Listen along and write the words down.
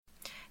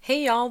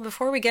Hey y'all,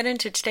 before we get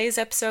into today's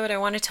episode, I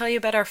want to tell you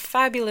about our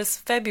fabulous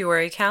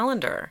February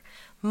calendar.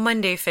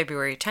 Monday,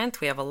 February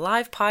 10th, we have a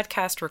live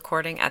podcast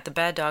recording at the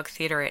Bad Dog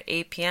Theater at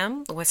 8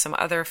 p.m. with some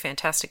other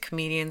fantastic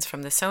comedians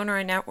from the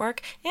Sonar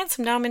Network and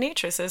some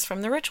dominatrices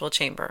from the Ritual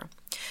Chamber.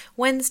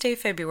 Wednesday,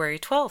 February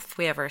 12th,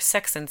 we have our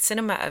Sex and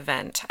Cinema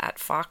event at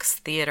Fox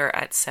Theater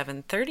at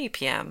 7:30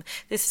 p.m.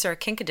 This is our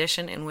kink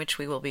edition in which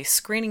we will be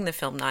screening the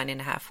film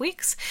 9.5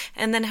 Weeks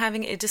and then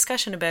having a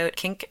discussion about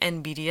kink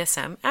and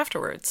BDSM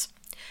afterwards.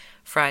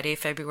 Friday,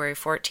 February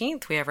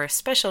 14th, we have our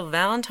special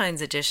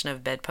Valentine's edition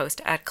of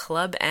Bedpost at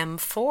Club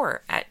M4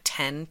 at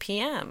 10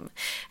 p.m.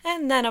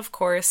 And then, of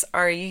course,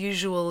 our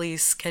usually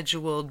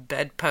scheduled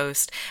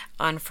Bedpost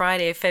on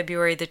Friday,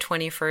 February the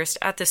 21st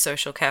at the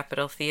Social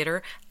Capital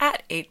Theater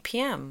at 8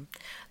 p.m.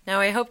 Now,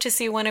 I hope to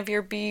see one of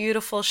your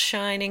beautiful,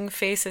 shining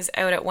faces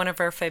out at one of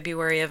our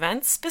February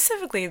events,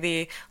 specifically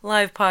the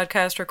live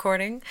podcast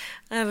recording.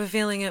 I have a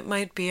feeling it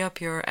might be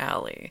up your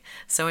alley.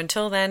 So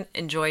until then,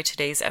 enjoy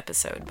today's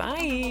episode.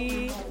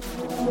 Bye!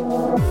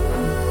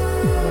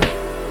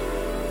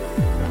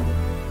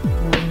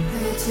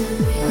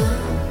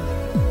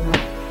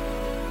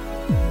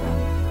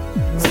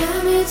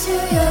 Tell me to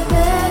your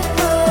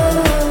bedpost.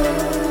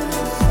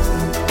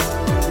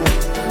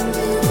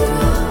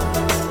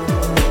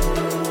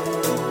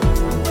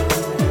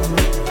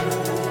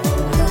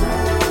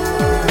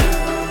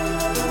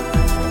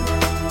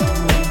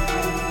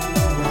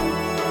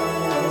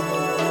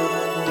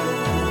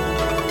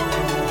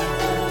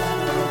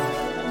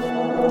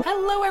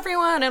 Hello,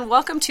 everyone, and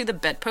welcome to the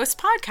Bedpost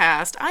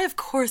Podcast. I, of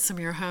course, am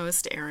your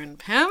host, Erin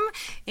Pym,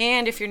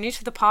 and if you're new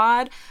to the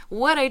pod,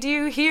 what I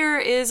do here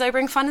is I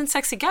bring fun and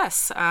sexy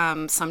guests,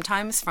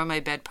 sometimes from my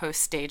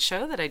Bedpost stage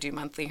show that I do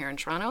monthly here in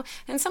Toronto,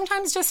 and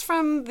sometimes just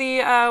from the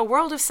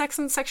world of sex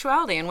and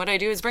sexuality. And what I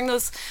do is bring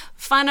those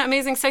fun,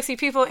 amazing, sexy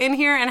people in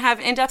here and have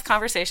in-depth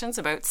conversations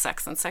about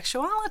sex and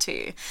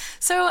sexuality.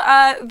 So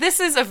this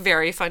is a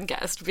very fun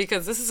guest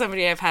because this is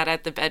somebody I've had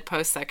at the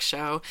Bedpost Sex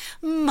Show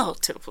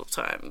multiple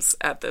times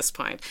at this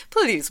point.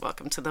 Please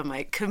welcome to the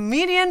mic,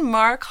 comedian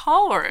Marc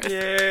Hallworth.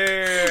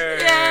 Yeah.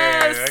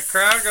 Yes. The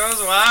crowd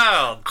goes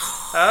wild.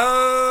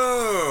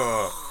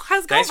 Oh.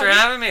 How's it going?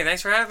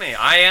 Thanks for having me.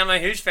 I am a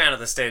huge fan of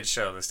the stage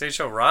show. The stage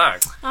show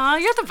rocks. Oh,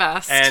 you're the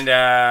best. And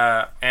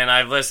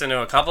I've listened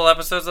to a couple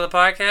episodes of the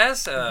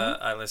podcast.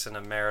 I listened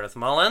to Meredith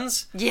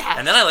Mullins. Yeah.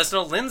 And then I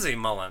listened to Lindsay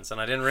Mullins, and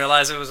I didn't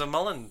realize it was a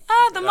Mullen.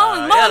 The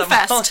Mullen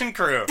Fest. Mullen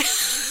crew.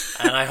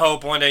 And I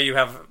hope one day you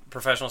have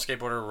professional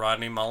skateboarder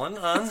Rodney Mullen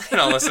on, and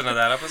I'll listen to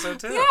that episode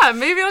too. Yeah,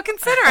 maybe I'll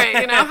consider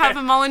it. Have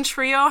a Mullen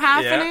trio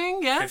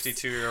happening. Yeah. Yes.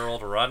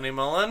 52-year-old Rodney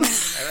Mullen,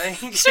 I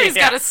think. Sure, he's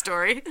got a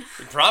story.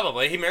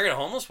 Probably. He married a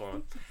homeless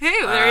woman.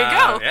 Hey, there you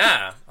go.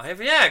 Yeah,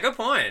 good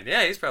point.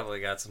 Yeah, he's probably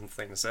got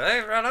something to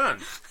say. Right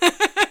on.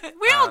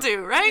 We all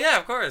do, right? Yeah,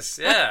 of course.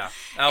 Yeah.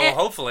 Well,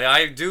 hopefully.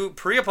 I do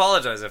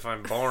pre-apologize if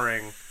I'm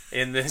boring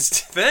in this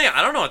thing.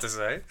 I don't know what to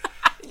say.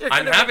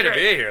 I'm happy to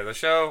be here. The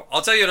show.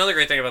 I'll tell you another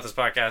great thing about this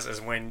podcast is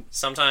when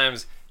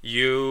sometimes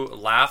you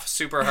laugh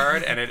super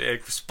hard and it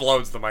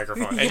explodes the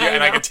microphone.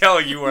 And, I can tell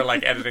you are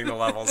like editing the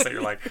levels that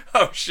you're like,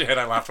 oh shit,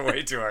 I laughed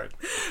way too hard.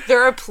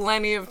 There are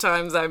plenty of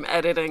times I'm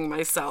editing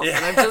myself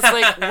and I'm just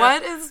like,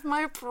 what is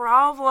my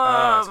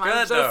problem?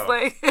 It's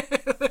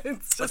good,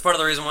 That's part of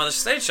the reason why the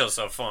stage show's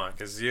so fun,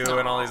 because you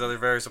and all these other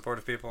very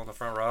supportive people in the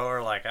front row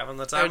are like having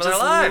the time of their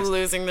lives.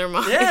 Losing their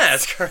minds. Yeah,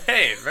 it's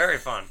great. Very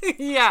fun.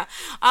 Yeah.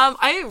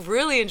 I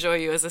really enjoy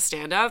you as a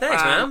stand-up.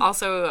 Thanks, man.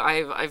 Also,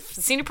 I've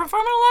seen you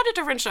perform in a lot of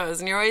different shows,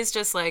 and you're always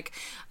just like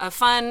a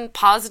fun,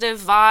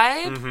 positive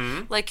vibe.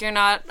 Mm-hmm. Like you're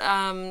not,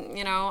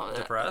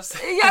 depressed.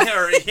 Yeah,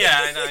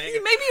 I know. Maybe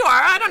you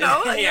are. I don't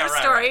know. Yeah, Your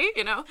story.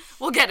 Right.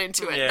 We'll get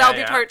into it. Yeah,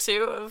 That'll be part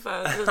 2 of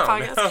the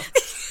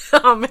podcast. No.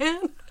 Oh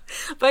man.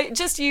 But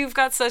just you've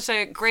got such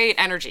a great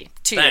energy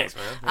to Thanks, you.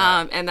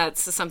 Man. Yeah. And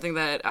that's something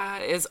that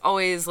is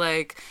always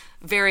like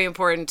very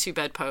important to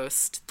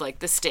Bedpost, like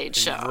the stage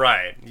show.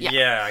 Right.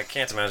 Yeah, I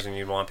can't imagine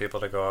you'd want people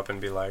to go up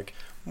and be like,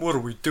 what are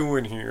we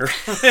doing here?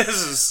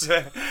 This is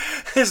a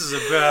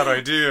bad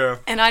idea.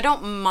 And I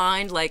don't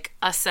mind like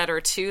a set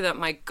or two that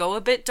might go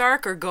a bit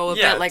dark or go a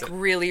bit like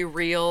really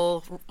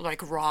real,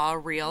 like raw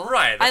real.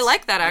 Right. I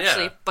like that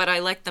actually, but I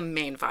like the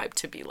main vibe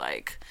to be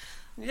like,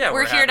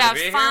 we're here to have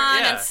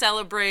fun and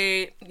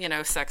celebrate,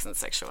 sex and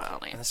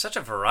sexuality. And there's such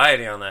a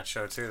variety on that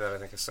show too that I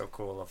think is so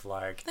cool. Of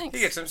like, Thanks.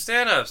 You get some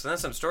stand-ups and then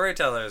some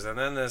storytellers and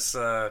then this.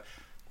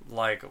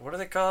 Like, what are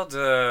they called?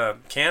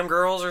 Cam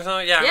girls or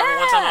something? Yeah, I remember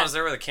one time I was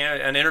there with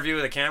an interview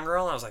with a cam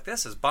girl, and I was like,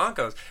 this is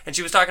bonkos. And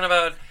she was talking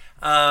about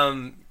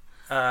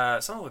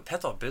something with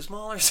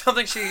Pepto-Bismol or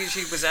something. She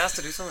was asked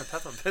to do something with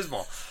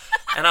Pepto-Bismol.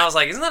 And I was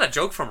like, isn't that a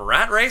joke from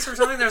Rat Race or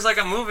something? There's like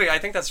a movie, I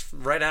think that's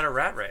right out of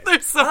Rat Race.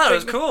 There's something. It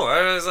was cool.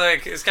 I was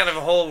like, it's kind of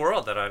a whole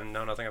world that I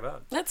know nothing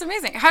about. That's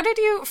amazing. How did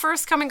you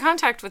first come in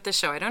contact with the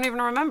show? I don't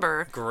even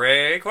remember.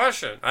 Great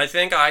question. I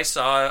think I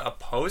saw a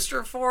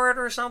poster for it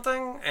or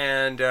something,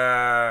 and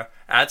at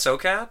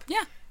SoCap.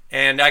 Yeah.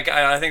 And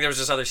I think there was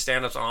just other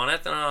stand-ups on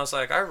it, and I was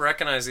like, I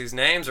recognize these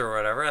names or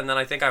whatever. And then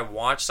I think I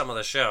watched some of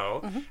the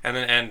show, and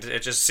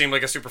it just seemed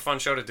like a super fun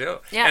show to do.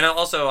 Yeah. And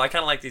also, I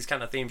kind of like these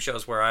kind of theme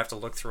shows where I have to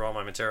look through all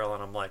my material,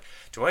 and I'm like,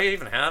 do I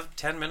even have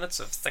 10 minutes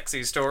of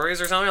sexy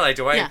stories or something? Like,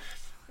 do I... Yeah.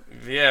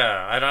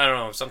 Yeah, I don't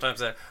know.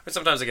 Sometimes I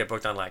get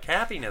booked on like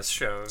happiness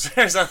shows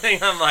or something.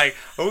 I'm like,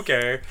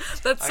 okay,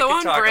 that's so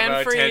on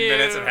brand for 10 you. 10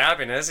 minutes of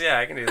happiness. Yeah,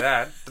 I can do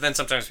that. But then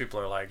sometimes people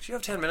are like, do you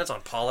have 10 minutes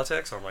on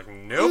politics? I'm like,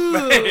 nope.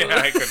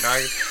 Yeah, I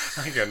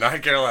could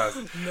not care less.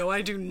 No,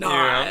 I do not.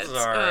 Yeah, I'm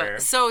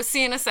sorry. So,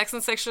 seeing a sex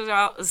and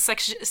sexuality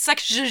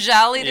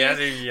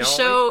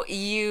show,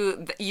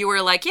 you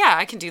were like, yeah,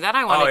 I can do that.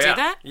 I want to do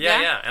that.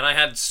 Yeah. And I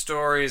had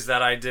stories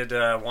that I did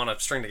want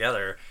to string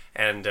together,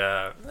 and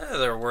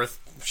they're worth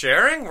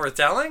sharing, worth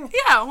telling.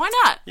 Yeah, why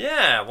not?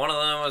 Yeah, one of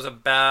them was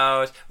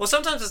about... Well,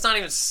 sometimes it's not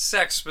even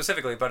sex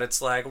specifically, but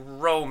it's like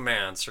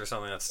romance or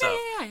something like that stuff.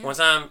 Yeah. One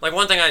time, like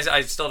one thing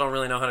I still don't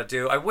really know how to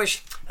do, I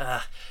wish,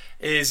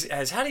 is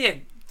how do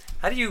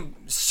you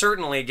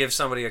certainly give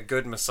somebody a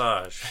good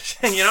massage?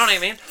 You know what I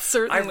mean?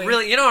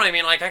 Certainly. You know what I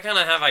mean? Like, I kind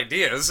of have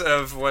ideas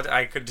of what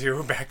I could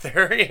do back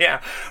there,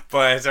 yeah.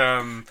 But,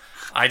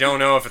 I don't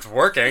know if it's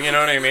working, you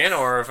know what I mean,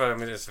 or if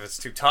it's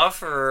too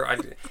tough,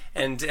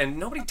 and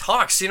nobody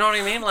talks, you know what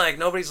I mean. Like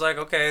nobody's like,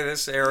 okay,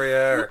 this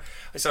area.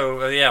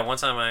 So yeah, one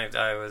time I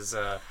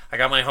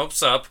got my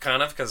hopes up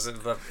kind of because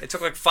it took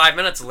like 5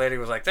 minutes. The lady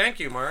was like, "Thank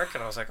you, Mark,"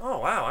 and I was like, "Oh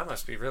wow, I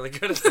must be really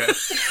good at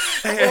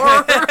this."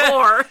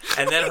 or.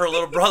 And then her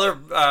little brother,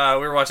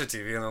 we were watching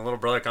TV, and the little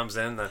brother comes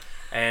in.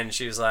 And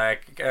she's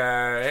like,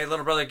 hey,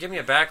 little brother, give me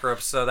a back rub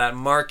so that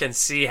Mark can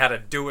see how to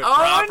do it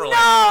properly. No!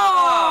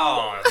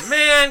 Oh,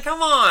 man, come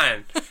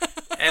on.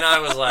 And I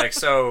was like,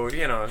 stripped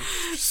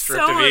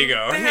of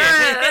ego.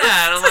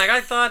 Yeah, and I'm like,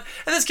 and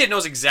this kid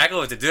knows exactly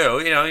what to do.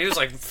 You know, he was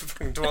like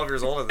 12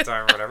 years old at the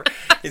time or whatever.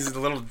 He's a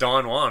little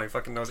Don Juan. He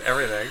fucking knows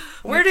everything.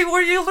 Where do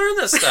you learn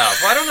this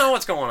stuff? I don't know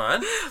what's going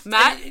on.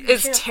 Matt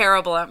is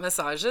terrible at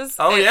massages.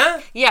 Oh,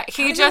 yeah? Yeah,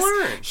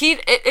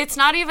 it's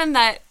not even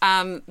that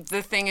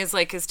the thing is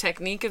like his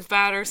technique is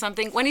bad or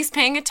something. When he's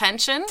paying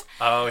attention...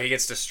 Oh, he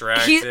gets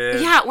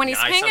distracted. When he's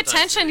paying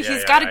attention,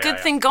 he's got a good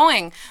thing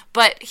going.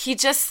 But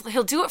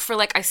he'll do it for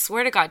like, I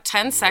swear to God,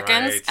 10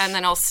 seconds, and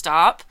then I'll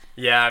stop.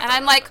 Yeah. And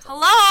I'm like,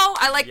 hello?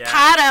 I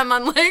pat him.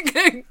 I'm like,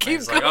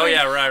 keep going. Like, oh,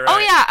 yeah, right. Oh,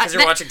 yeah. Because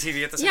you're watching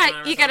TV at the same time.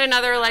 Yeah, you get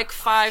another like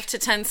 5 to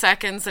 10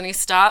 seconds and he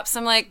stops.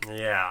 I'm like,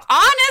 yeah.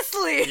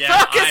 Honestly,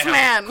 focus,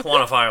 man. I have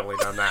quantifiably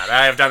done that.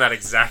 I have done that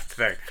exact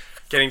thing.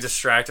 Getting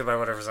distracted by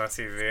whatever's on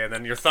TV, and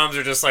then your thumbs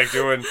are just like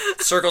doing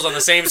circles on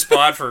the same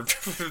spot for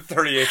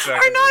 38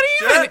 seconds. Or not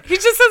even. Yeah. He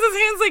just has his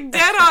hands like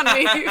dead on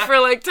me for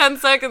like 10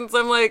 seconds.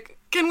 I'm like,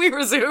 can we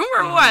resume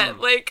or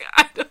what? Like,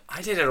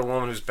 I dated a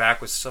woman whose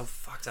back was so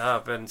fucked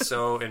up and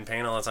so in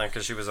pain all the time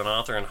because she was an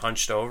author and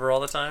hunched over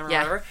all the time or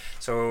whatever.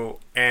 So,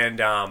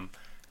 and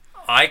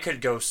I could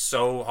go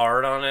so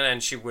hard on it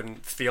and she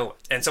wouldn't feel it.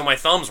 And so my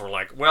thumbs were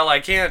like, well, I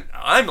can't,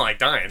 I'm like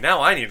dying.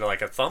 Now I need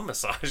like a thumb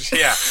massage.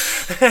 Yeah.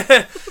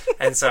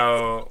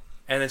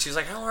 And then she was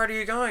like, how hard are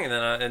you going? And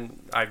then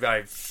I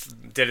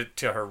did it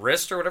to her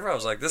wrist or whatever. I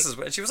was like, this is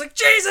what, she was like,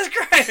 Jesus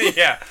Christ.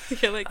 Yeah.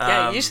 You're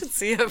like, you should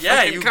see a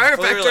fucking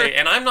chiropractor. Clearly,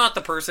 and I'm not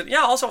the person. Yeah,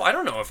 also, I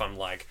don't know if I'm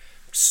like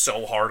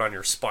so hard on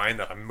your spine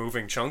that I'm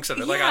moving chunks of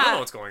it. Like, I don't know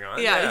what's going on.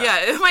 Yeah.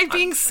 Am I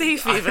being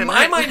safe even?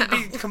 I might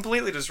be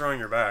completely destroying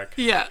your back.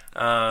 Yeah.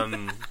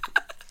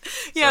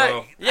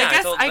 Yeah,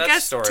 I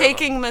guess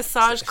taking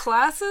massage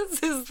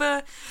classes is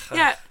the...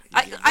 Yeah.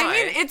 I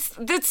mean,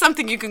 it's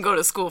something you can go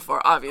to school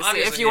for,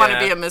 obviously if you want to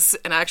be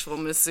an actual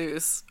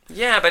masseuse.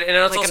 Yeah, but and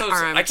it's like also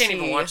I can't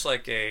even watch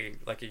like a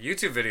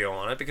YouTube video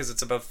on it because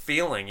it's about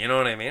feeling. You know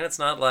what I mean? It's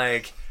not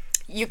like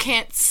you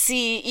can't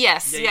see.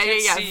 Yes, you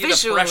can't see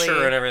visually. The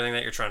pressure and everything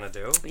that you're trying to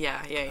do.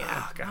 Yeah.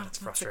 Oh God, it's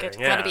frustrating. It's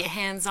got to be a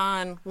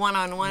hands-on,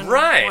 one-on-one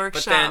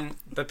workshop.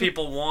 But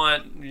people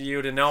want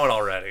you to know it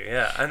already.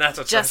 Yeah, and that's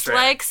what's just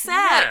like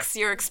sex.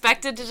 You're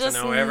expected to just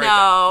know.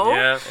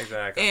 Yeah,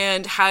 exactly.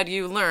 And how do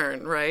you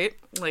learn, right?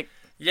 Like.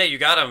 Yeah, you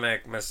gotta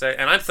make mistakes.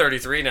 And I'm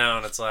 33 now,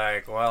 and it's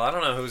like, well, I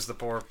don't know who's the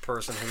poor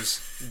person who's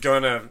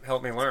gonna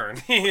help me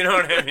learn. You know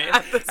what I mean?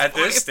 At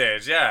this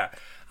stage, yeah.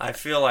 I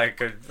feel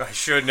like I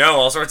should know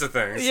all sorts of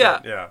things.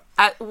 Yeah. So,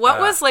 yeah. What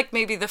was like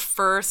maybe the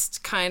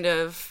first kind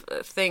of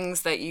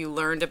things that you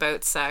learned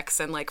about sex,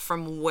 and like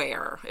from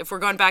where? If we're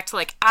going back to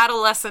like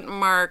adolescent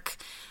Mark,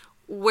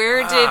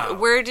 where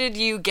did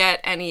you get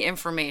any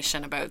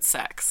information about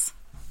sex?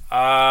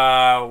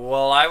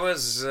 Well, I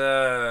was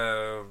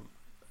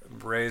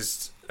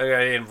raised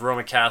in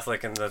Roman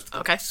Catholic in the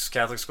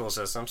Catholic school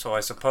system, so I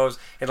suppose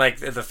in like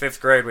the 5th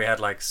grade we had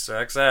like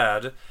sex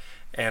ed.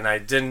 And I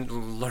didn't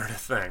learn a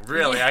thing.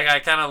 Really. Yeah. I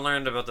kind of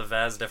learned about the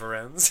vas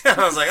deferens.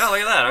 I was like, oh, look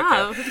at that.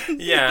 Okay. Oh,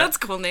 yeah. That's a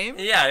cool name.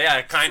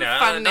 Yeah, kind of.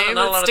 Fun name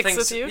that sticks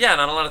with you. Yeah,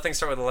 not a lot of things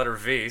start with the letter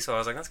V, so I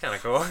was like, that's kind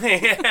of cool.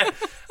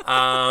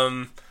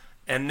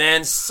 And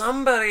then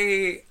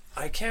somebody,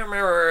 I can't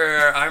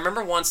remember, I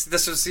remember once,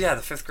 this was, the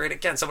 5th grade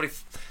again, somebody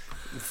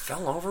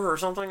fell over or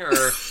something, and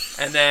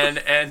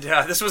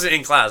this was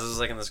in class. This was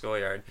like in the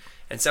schoolyard.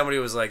 And somebody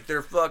was like,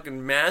 they're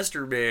fucking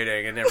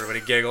masturbating, and everybody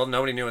giggled.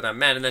 Nobody knew what that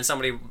meant. And then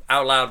somebody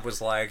out loud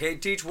was like, hey,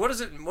 teach, what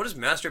does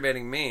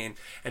masturbating mean?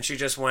 And she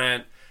just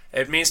went,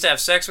 it means to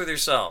have sex with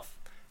yourself.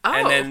 Oh.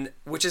 And then,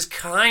 which is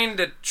kind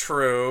of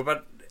true,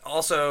 but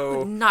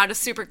also not a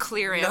super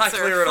clear answer. Not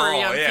clear at all.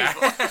 Young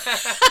people.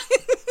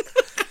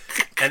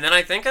 And then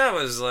I think I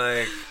was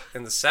like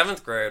in the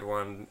 7th grade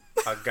when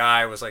a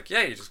guy was like,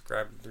 yeah, you just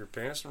grab your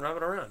penis and rub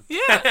it around.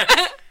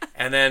 Yeah.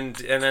 and then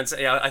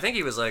yeah, I think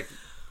he was like.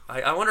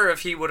 I wonder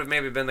if he would have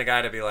maybe been the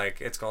guy to be like,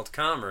 it's called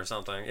cum or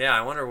something. Yeah,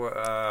 I wonder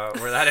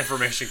where that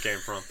information came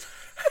from.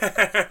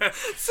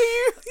 So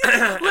you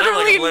literally...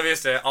 I'm like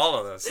oblivious to all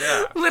of this,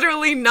 yeah.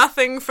 Literally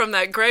nothing from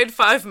that grade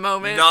 5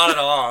 moment. Not at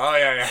all. Oh,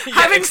 yeah.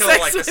 Having until sex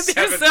like the with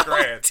 7th yourself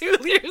grade. 2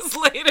 years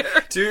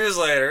later. 2 years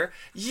later.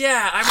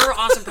 Yeah, I remember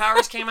Austin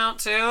Powers came out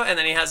too, and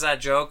then he has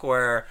that joke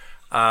where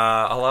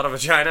a lot of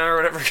vagina or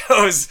whatever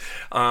goes,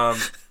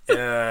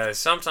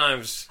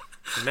 sometimes...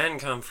 men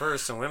come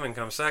first and women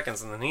come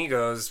seconds, and then he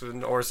goes,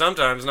 or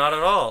sometimes not at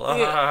all.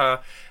 Yeah.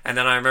 And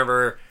then I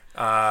remember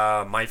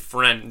my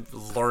friend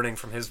learning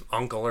from his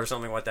uncle or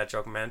something what that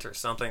joke meant or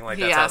something. Like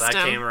that's how that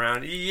came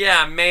around.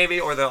 Yeah, maybe.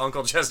 Or the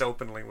uncle just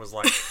openly was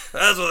like,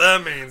 that's what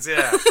that means,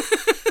 yeah.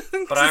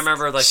 But I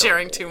remember like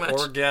sharing too much.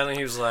 Orgasm,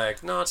 he was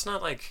like, no, it's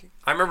not like,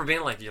 I remember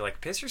being like, you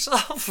like piss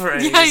yourself?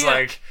 And he's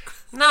like,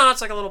 no,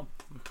 it's like a little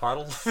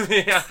puddle.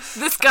 Yeah.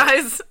 This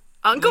guy's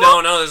uncle?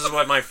 No, this is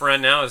what my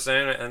friend now is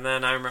saying. And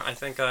then I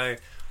think I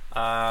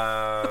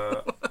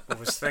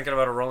was thinking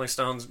about a Rolling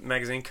Stones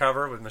magazine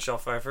cover with Michelle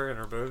Pfeiffer and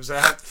her boobs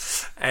out.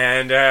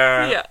 And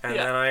then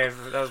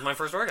that was my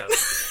first orgasm.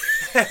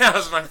 That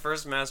was my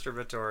first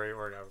masturbatory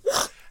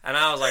orgasm. And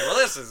I was like, well,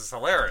 this is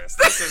hilarious.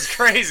 This is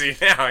crazy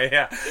now,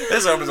 yeah.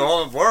 This opens a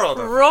whole world.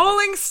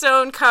 Rolling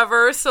Stone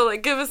cover, so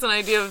like give us an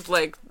idea of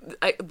like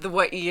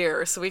what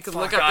year so we could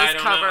look up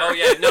this cover. Know. Oh,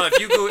 yeah, no,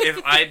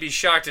 if I'd be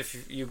shocked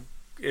if you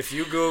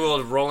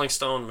Googled Rolling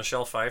Stone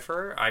Michelle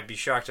Pfeiffer, I'd be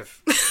shocked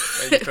if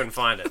you couldn't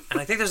find it. And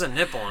I think there's a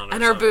nipple on it.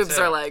 And her boobs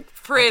are like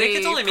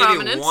pretty prominent. I think it's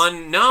only maybe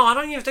one. No, I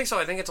don't even think so.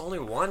 I think it's only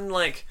one,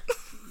 like,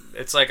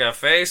 it's like a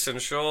face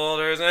and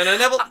shoulders and a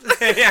nipple.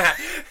 Yeah.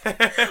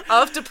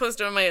 I'll have to post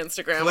it on my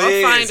Instagram.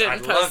 Please, I'll find it and I'd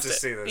post love to it.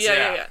 see this.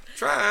 Yeah.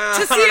 Try.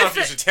 I don't know if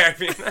you should tag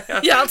me.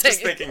 Yeah, I'll take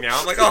Just thinking now.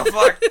 I'm like, oh,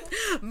 fuck.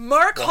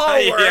 Marc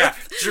Hallworth. Yeah,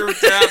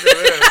 jerked out to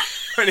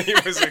this when he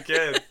was a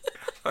kid.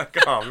 Like,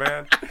 oh,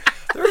 man.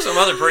 There were some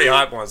other pretty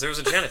hot ones. There was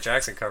a Janet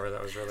Jackson cover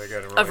that was really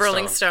good. Of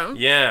Rolling Stone?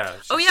 Yeah.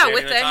 Oh, yeah,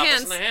 with the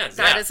hands.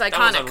 That is iconic. That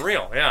one's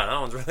unreal. Yeah, that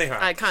one's really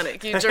hot.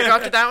 Iconic. You jerk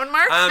off to that one,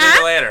 Mark?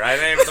 Maybe later. I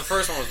think the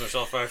first one was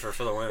Michelle Pfeiffer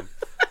for the win.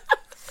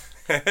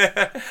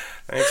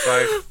 Thanks,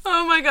 Fife.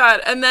 Oh, my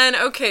God. And then,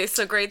 okay,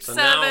 so grade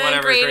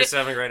 7, grade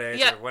 7, grade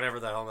 8, or whatever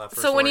the hell that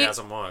first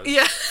orgasm was.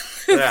 Yeah.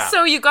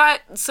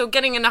 So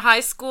getting into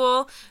high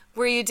school...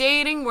 Were you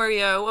dating?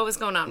 What was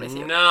going on with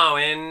you?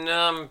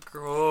 No,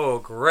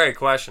 great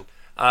question.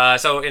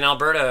 So in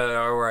Alberta,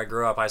 or where I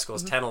grew up, high school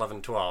was 10,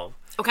 11, 12.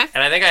 Okay.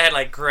 And I think I had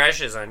like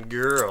crushes on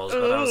girls,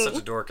 but I was such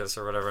a dorcas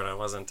or whatever, and I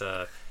wasn't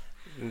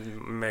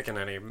making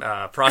any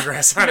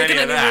progress on any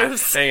of that.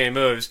 Making any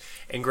moves.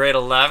 In grade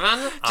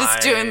 11,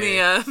 just doing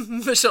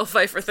the Michelle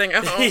Pfeiffer thing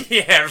at home.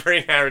 Yeah,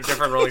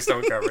 different Rolling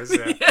Stone covers.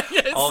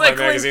 Yeah, all my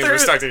magazines were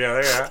stuck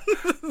together. Yeah,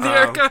 the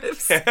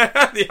archives.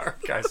 The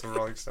archives of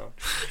Rolling Stone.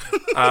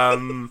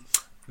 I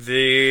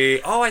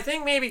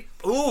think maybe.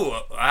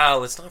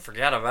 Let's not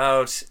forget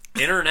about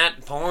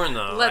internet porn,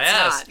 though. Let's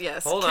not.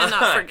 Yes,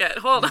 cannot forget.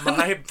 Hold on.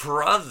 My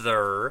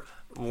brother,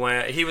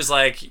 when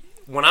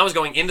I was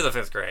going into the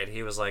 5th grade,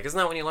 he was like, "Isn't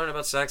that when you learn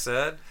about sex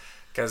ed?"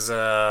 Because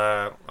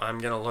I'm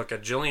gonna look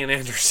at Gillian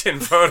Anderson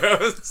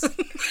photos,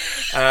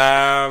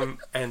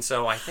 and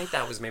so I think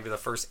that was maybe the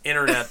first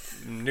internet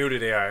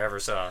nudity I ever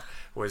saw.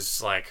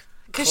 Was like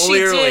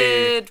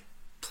clearly.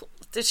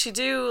 Did she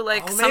do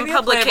like some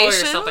publication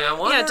or something? I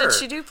wonder. Yeah, did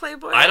she do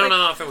Playboy? I don't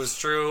know if it was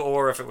true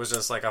or if it was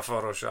just like a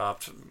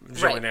photoshopped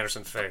Gillian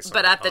Anderson face.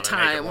 But at the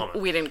time,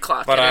 we didn't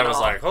clock it. But I was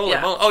like, holy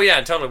moly! Oh yeah,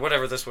 totally.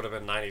 Whatever, this would have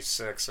been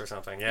 96 or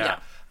something. Yeah.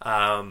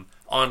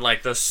 On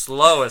like the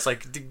slowest,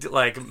 like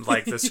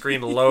the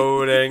screen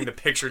loading, the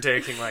picture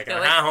taking like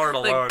an hour to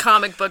load.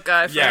 Comic book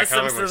guy from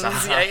The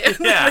Simpsons.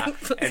 Yeah,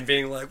 and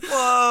being like,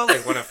 whoa,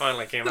 like when it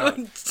finally came out.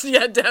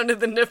 Yeah, down to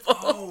the nipples.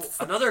 Oh,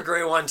 another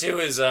great one too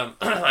is I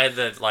had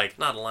the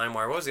not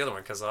LimeWire. What was the other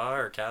one?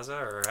 Kaza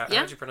or how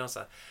did you pronounce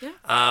that? Yeah.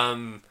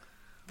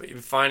 But you're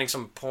finding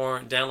some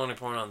porn, downloading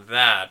porn on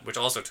that, which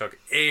also took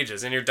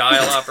ages in your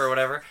dial-up or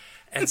whatever.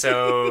 And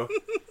so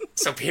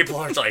people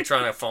are like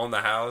trying to phone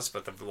the house,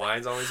 but the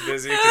line's always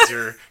busy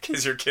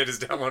because your kid is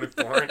downloading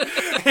porn,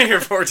 and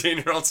your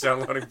 14-year-old's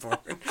downloading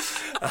porn.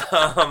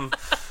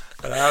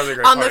 That was a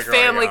great on the party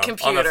growing family up.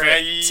 computer,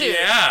 too.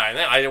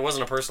 Yeah, it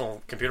wasn't a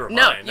personal computer of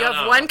No, mine. you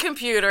have one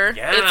computer.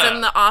 Yeah. It's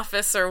in the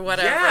office or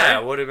whatever. Yeah,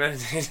 it would have been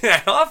in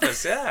that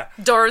office, yeah.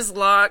 Doors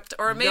locked,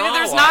 or maybe No,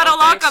 there's I not a don't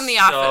lock think on the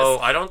so.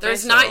 office. I don't think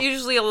There's so. not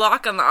usually a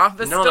lock on the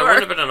office No, door. there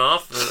wouldn't have been an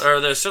office, or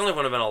there certainly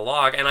wouldn't have been a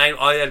lock.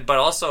 And but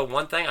also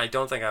one thing, I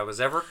don't think I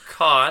was ever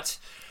caught.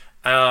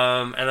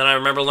 And then I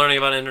remember learning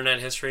about internet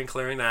history and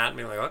clearing that and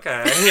being like,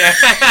 okay. Yeah.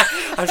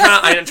 I'm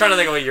trying to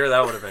think of what year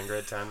that would have been,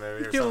 grade 10 maybe. Or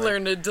You something.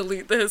 learn to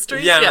delete the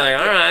history. Yeah, like,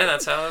 all right,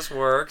 that's how this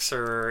works,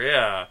 or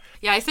yeah.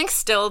 Yeah, I think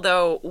still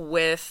though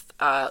with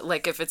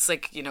like if it's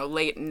like, you know,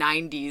 late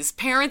 90s,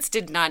 parents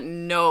did not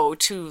know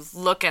to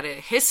look at a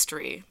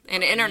history,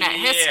 an internet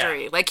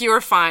history. Like you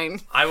were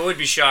fine. I would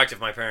be shocked if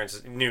my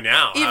parents knew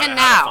now. Even how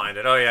now. to find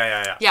it. Oh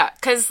yeah. Yeah,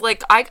 because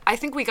like I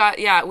think we had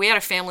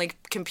a family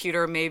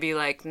computer maybe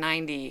like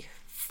 95,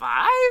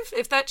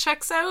 if that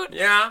checks out.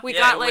 Yeah, we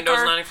got like Windows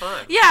our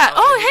 95. Yeah.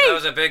 That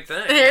was a big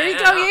thing. There you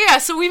go. Yeah.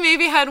 So we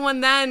maybe had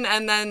one then,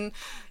 and then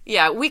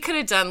we could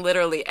have done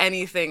literally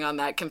anything on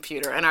that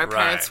computer, and our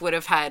parents would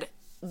have had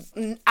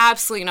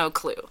absolutely no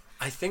clue.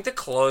 I think the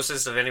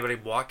closest of anybody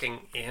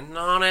walking in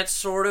on it,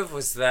 sort of,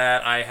 was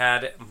that I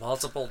had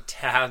multiple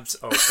tabs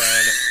open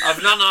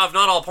of not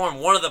all porn.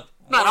 One of them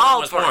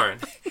was porn.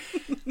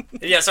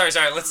 Yeah, sorry.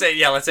 Let's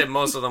say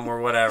most of them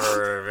were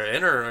whatever,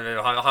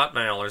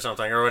 Hotmail or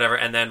something or whatever,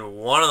 and then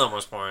one of them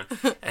was porn.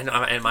 And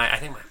I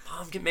think my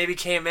mom maybe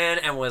came in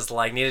and was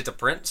like needed to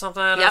print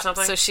something or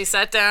something. So she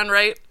sat down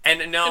right.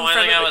 And no, I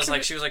think I was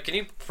like, she was like, "Can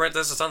you print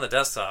this? It's on the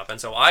desktop." And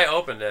so I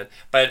opened it,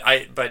 but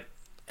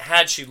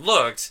had she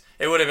looked,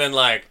 it would have been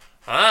like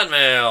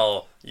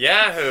Hotmail,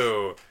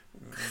 Yahoo.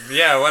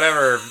 Yeah,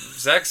 whatever,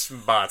 sex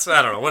bots.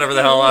 I don't know, whatever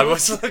the hell I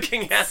was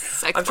looking at.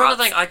 I'm trying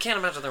to think. I can't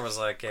imagine there was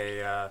like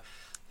a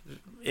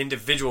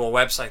individual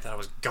website that I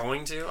was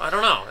going to. I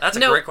don't know. That's a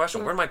great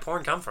question. Where did my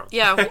porn come from?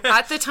 Yeah,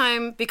 at the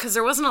time, because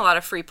there wasn't a lot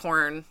of free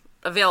porn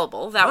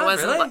available. That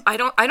wasn't. Really?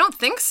 I don't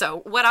think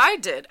so. What I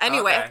did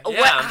anyway. Okay.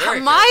 Yeah,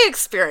 my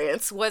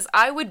experience was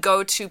I would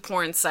go to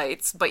porn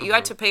sites, but you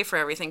had to pay for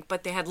everything.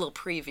 But they had little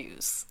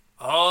previews.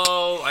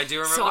 Oh, I do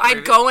remember. So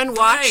I'd go and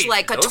watch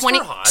like a Those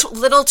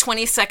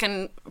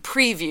 20-second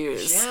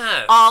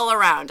previews all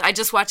around. I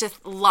just watch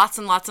lots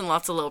and lots and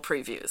lots of little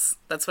previews.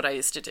 That's what I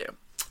used to do.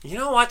 You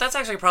know what? That's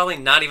actually probably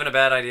not even a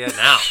bad idea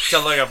now to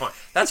look up porn.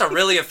 That's a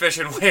really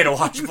efficient way to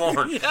watch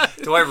porn. Yeah.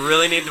 Do I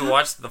really need to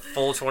watch the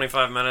full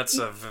 25 minutes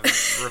of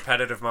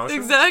repetitive motion?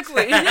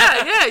 Exactly.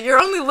 Yeah. You're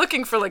only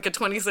looking for like a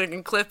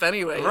 20-second clip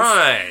anyways.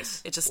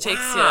 Right. It just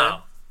takes you...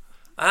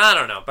 I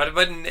don't know, but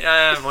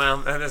well,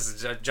 this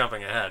is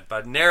jumping ahead.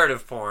 But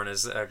narrative porn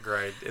is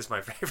my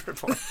favorite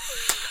porn.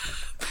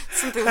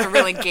 Something that's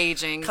really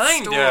engaging.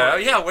 Kind of,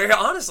 yeah.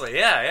 Honestly,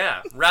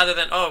 yeah. Rather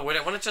than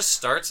when it just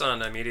starts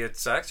on immediate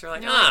sex, you're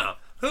like,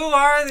 who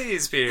are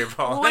these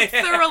people? What's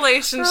the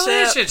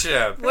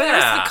relationship?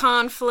 Where's the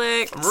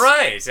conflict?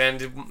 Right,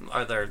 and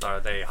are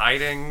they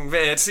hiding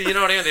it? You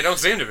know what I mean? They don't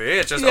seem to be.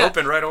 It's just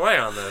open right away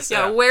on this.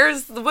 Yeah,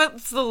 what's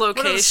the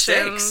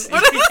location?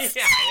 What are the stakes?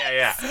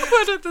 Yeah.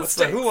 What are the What's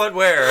stakes? The who, what,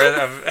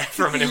 where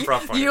from an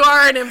improv point. You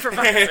are an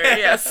improviser,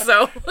 yes,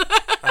 so...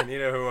 I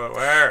need a who, what,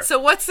 where. So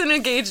what's an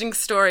engaging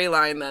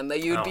storyline then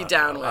that you'd be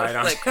down with?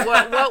 Like,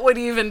 what would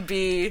even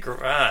be...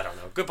 I don't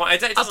know. Good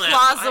point. It doesn't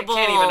plausible...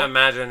 I can't even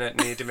imagine it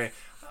need to be...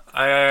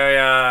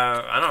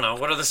 I don't know.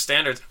 What are the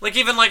standards? Like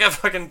even like a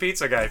fucking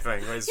pizza guy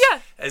thing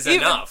is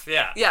enough.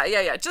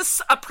 Yeah.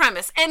 Just a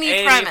premise.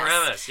 Any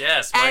premise.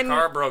 Yes. My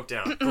car broke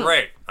down.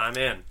 Great. I'm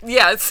in.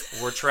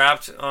 Yes. We're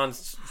trapped on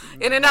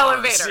in an Mars.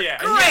 elevator. Yeah.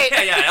 Great.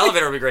 Yeah.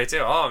 Elevator would be great too.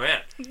 Oh man.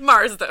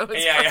 Mars though.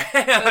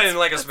 Yeah. In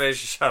like a space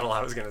shuttle.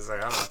 I was gonna say.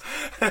 I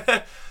don't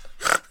know.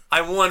 I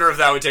wonder if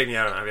that would take me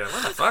out. I'd be like,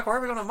 what the fuck? Why are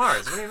we going to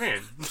Mars? What do you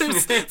mean?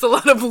 It's a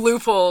lot of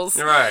loopholes.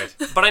 Right.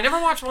 But I never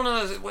watched one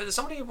of those.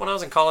 Somebody, when I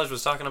was in college,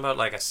 was talking about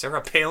like a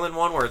Sarah Palin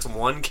one where it's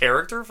one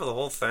character for the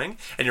whole thing,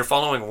 and you're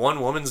following one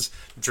woman's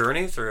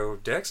journey through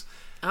dicks.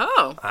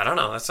 Oh. I don't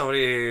know. That's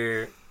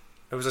somebody...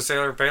 It was a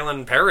Sarah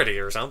Palin parody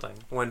or something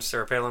when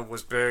Sarah Palin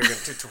was big in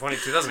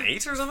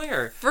 2008 or something.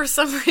 Or for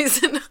some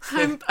reason,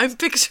 I'm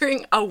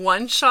picturing a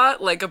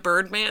one-shot, like a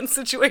Birdman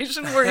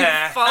situation where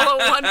you follow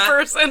one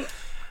person...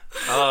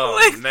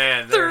 Oh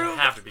man, there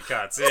have to be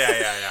cuts.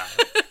 Yeah.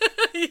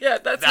 Yeah,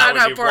 that's not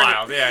how porn.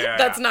 Wild. Yeah.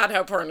 That's not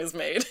how porn is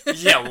made.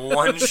 Yeah,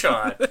 one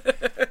shot,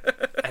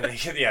 and then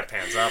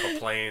pans up, a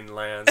plane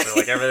lands, so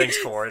like everything's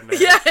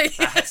coordinated. Yeah,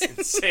 that's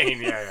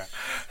insane.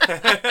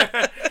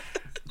 Yeah.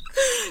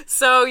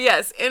 So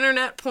yes,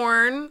 internet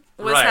porn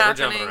was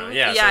happening. We're jumping around.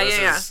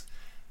 Yeah.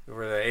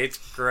 We're the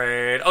 8th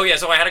grade. Oh yeah,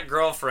 so I had a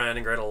girlfriend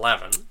in grade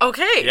 11.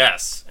 Okay.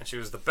 Yes, and she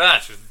was the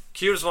best. She was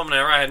cutest woman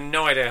ever. I had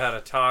no idea how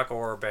to talk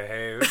or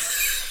behave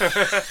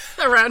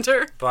around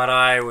her, but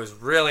I was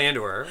really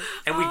into her,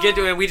 and we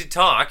did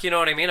talk. You know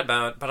what I mean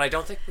but I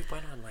don't think we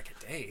went on like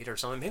a date or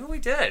something. Maybe we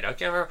did. I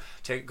can't remember.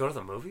 Go to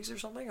the movies or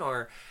something,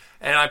 or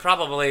And I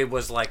probably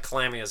was like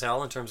clammy as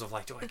hell in terms of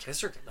like, do I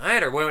kiss her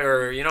goodnight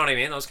or you know what I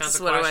mean? Those kinds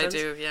of questions. What do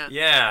I do? Yeah.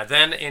 Yeah.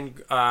 Then in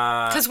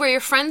because were your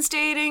friends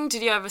dating?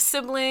 Did you have a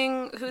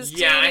sibling who's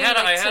dating? I had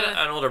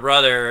an older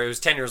brother who was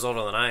 10 years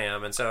older than I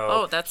am, and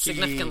so that's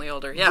significantly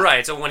older. Yeah.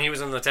 Right. So when he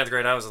was in the 10th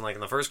grade, I was in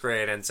the first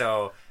grade,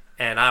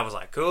 and I was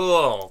like,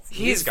 cool.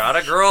 He's got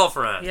a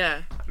girlfriend.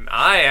 Yeah.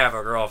 I have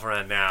a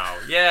girlfriend now.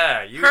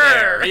 Yeah. You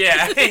her. there?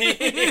 Yeah.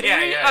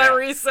 yeah. At a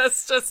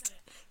recess, just.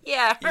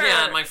 Yeah, her.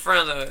 Yeah, and my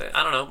friends,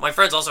 I don't know, my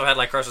friends also had,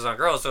 like, crushes on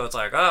girls, so it's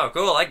like, oh,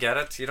 cool, I get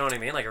it, you know what I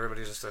mean? Like,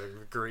 everybody just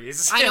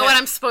agrees. I know what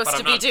I'm supposed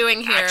to be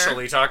doing here.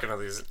 Actually talking to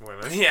these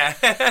women, yeah.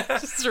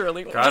 Just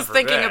really, just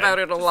thinking about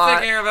it a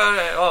lot. Thinking about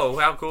it, oh,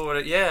 how cool would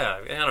it,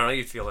 yeah, I don't know,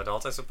 you feel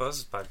adult, I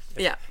suppose, but...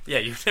 Yeah,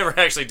 you never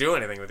actually do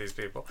anything with these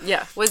people.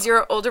 Yeah, was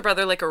your older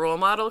brother, like, a role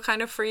model,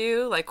 kind of, for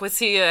you? Like, was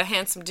he a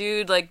handsome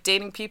dude, like,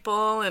 dating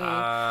people, and...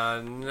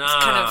 No.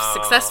 Kind of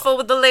successful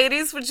with the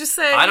ladies, would you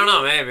say? I don't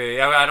know, maybe.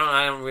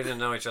 We didn't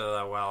know each other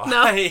that well.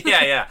 No?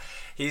 yeah.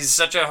 He's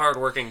such a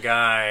hard-working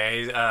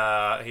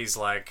guy. He's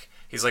like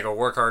a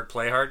work hard,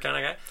 play hard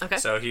kind of guy. Okay.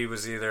 So he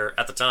was either,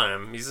 at the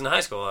time, he's in high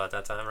school at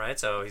that time, right?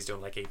 So he's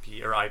doing like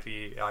AP or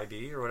IB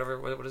or whatever.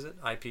 What is it?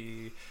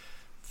 IP.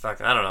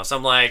 Fuck, I don't know.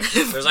 Some like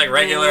there's like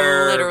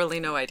regular. Literally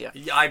no idea.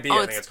 IB,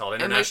 I think it's called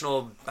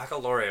International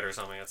Baccalaureate or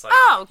something. It's like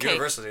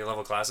university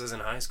level classes in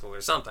high school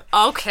or something.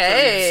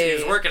 Okay. So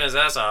he was working his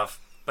ass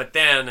off, but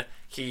then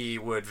he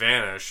would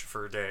vanish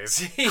for days.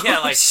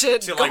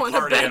 To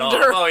party at all.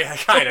 Oh yeah,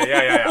 kind of.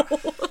 Yeah.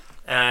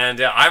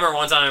 And I remember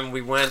one time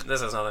we went.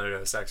 This has nothing to do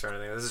with sex or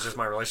anything. This is just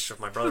my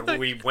relationship with my brother.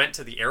 We went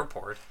to the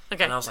airport,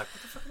 and I was like,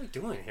 "What the fuck are we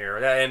doing here?"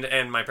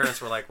 And my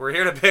parents were like, "We're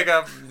here to pick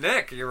up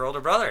Nick, your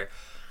older brother."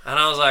 And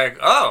I was like,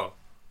 "Oh,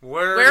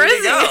 where did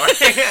he go?"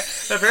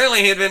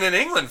 Apparently, he had been in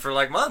England for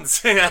like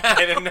months.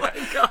 I didn't know.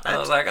 I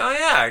was like, "Oh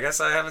yeah, I guess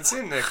I haven't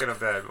seen Nick in a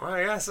bit." Well,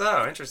 I guess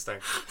so. Interesting.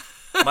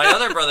 My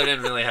other brother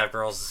didn't really have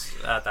girls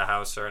at the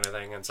house or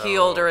anything, and so he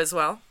older as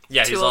well.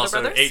 Yeah, he's also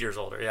brothers? 8 years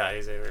older. Yeah,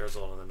 he's 8 years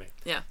older than me.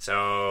 Yeah.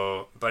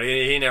 So, but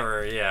he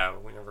never. Yeah,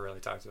 we never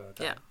really talked about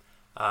that. Yeah.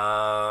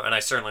 And I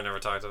certainly never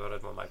talked about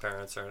it with my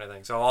parents or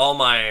anything. So all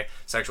my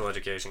sexual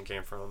education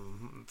came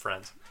from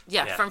friends.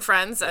 Yeah, from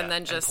friends, and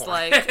then just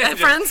porn.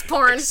 Friends,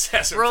 porn,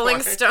 Rolling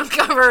porn. Stone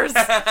covers.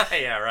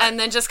 Yeah, right. And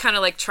then just kind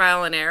of like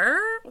trial and error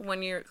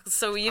when you're.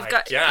 So you've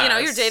got,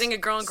 you're dating a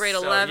girl in grade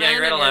 11. Yeah,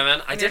 grade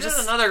 11. I dated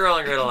another girl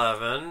in grade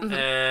 11,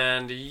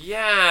 and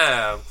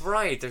yeah,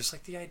 right. There's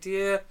like the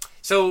idea.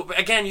 So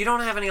again, you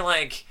don't have any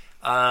like.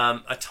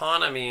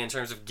 Autonomy in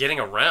terms of getting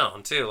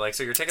around too. Like,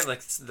 so you're taking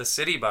the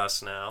city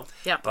bus now.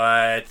 Yeah.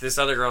 But this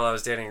other girl I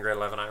was dating in grade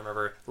 11, I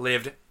remember,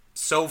 lived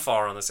so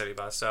far on the city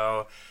bus.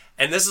 So,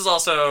 and this is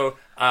also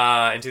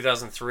in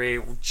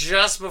 2003,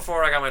 just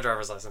before I got my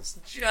driver's license.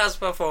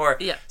 Just before.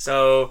 Yeah.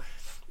 So,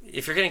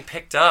 if you're getting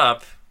picked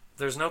up,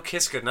 there's no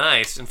kiss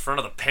goodnight in front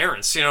of the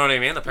parents. You know what I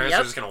mean? The parents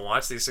are just going to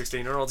watch these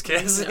 16-year-olds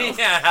kiss. No.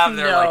 Have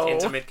their like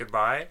intimate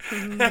goodbye.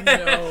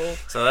 No.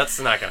 So that's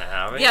not going to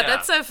happen. Yeah,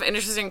 that's an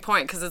interesting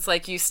point because it's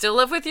like you still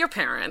live with your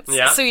parents.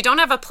 Yeah. So you don't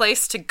have a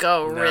place to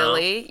go,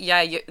 really.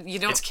 Yeah, you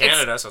don't. It's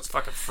Canada, so it's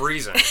fucking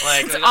freezing.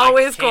 Like, it's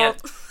always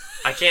cold.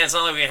 I can't. It's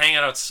not like we hang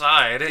out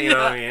outside. You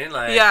know what I mean?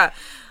 Like, yeah.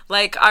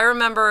 Like, I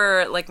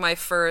remember, like, my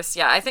first...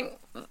 Yeah, I think...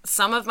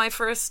 Some of my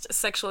first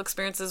sexual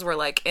experiences were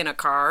like in a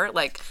car.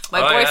 Like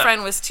my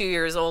boyfriend was 2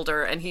 years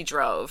older and he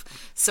drove,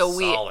 so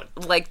we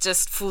like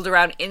just fooled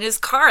around in his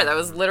car. That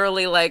was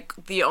literally like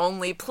the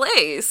only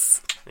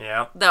place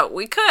that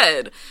we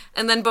could.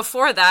 And then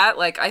before that,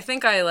 like I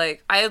think I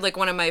had like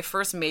one of my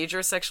first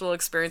major sexual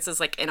experiences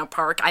like in a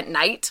park at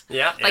night.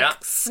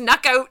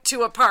 Snuck out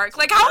to a park.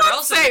 Like how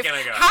unsafe?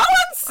 How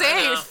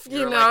unsafe?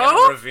 You know, like in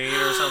a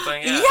ravine or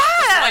something. Yeah.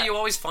 That's why you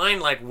always find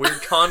like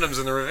weird condoms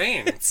in the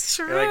ravine. It's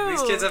true. You're like,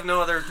 these kids have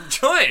no other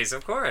choice,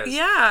 of course.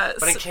 Yeah.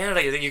 But in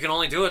Canada, you can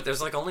only do it.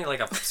 There's like only like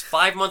a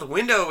 5-month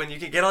window when you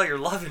can get all your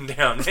loving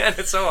down. Man,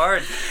 it's so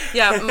hard.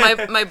 Yeah,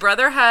 my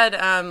brother had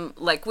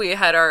like we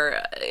had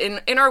our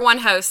in our one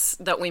house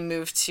that we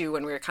moved to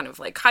when we were kind of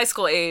like high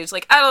school age,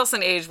 like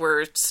adolescent age.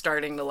 We're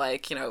starting to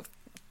like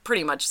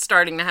pretty much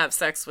starting to have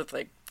sex with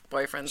like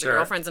boyfriends and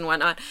girlfriends and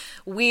whatnot.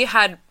 We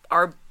had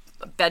our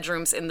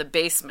bedrooms in the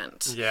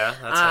basement. Yeah,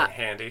 that's like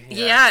handy.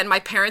 Yeah, and my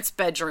parents'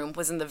 bedroom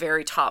was in the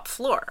very top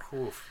floor.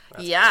 Oof.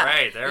 That's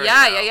great. There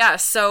Yeah.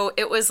 So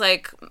it was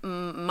like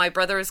my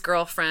brother's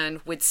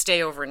girlfriend would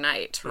stay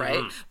overnight, right?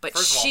 Mm-hmm. But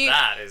first of all,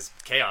 that is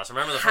chaos.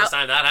 Remember the first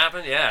time that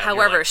happened? Yeah.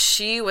 However,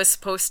 she was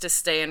supposed to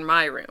stay in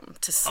my room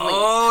to sleep.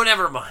 Oh,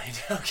 never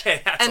mind.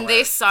 Okay, that's and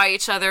they saw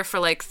each other for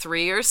like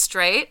 3 years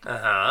straight.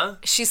 Uh-huh.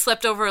 She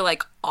slept over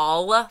like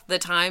all the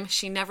time.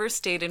 She never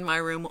stayed in my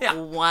room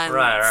once.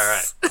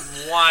 Right.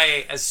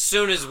 Why? As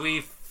soon as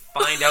we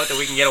find out that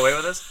we can get away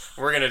with this,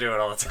 we're gonna do it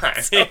all the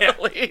time.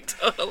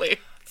 Totally.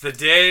 The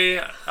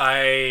day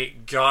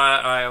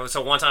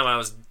so one time I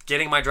was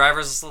getting my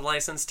driver's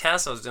license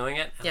test, I was doing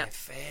it, and I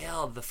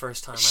failed the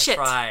first time I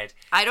tried.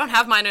 I don't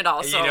have mine at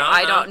all, so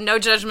I don't, no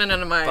judgment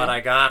in mine. But I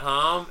got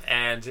home,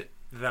 and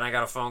then I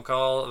got a phone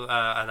call,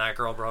 and that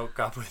girl broke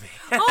up with me.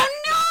 Oh,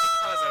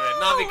 no!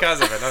 Not because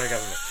of it.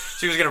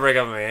 She was gonna break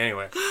up with me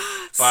anyway.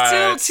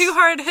 But, still, 2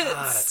 hard hits.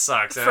 God, it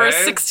sucks, for a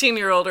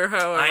 16-year-old or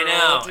however. I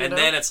know. Old, and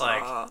then it's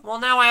like, well,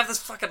 now I have this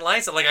fucking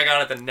license. Like, I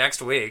got it the next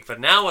week, but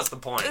now what's the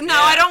point? No,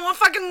 I don't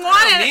fucking want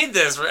I don't it. need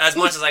this as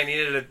much as I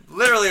needed it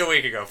literally a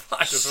week ago. Fuck,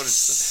 that's what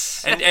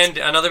it's... And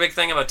another big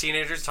thing about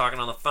teenagers talking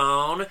on the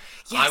phone.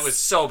 Yes. I was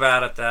so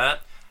bad at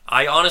that.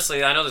 I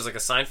honestly, I know there's like a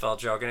Seinfeld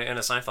joke in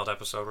a Seinfeld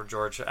episode where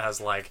George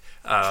has like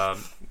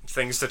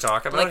things to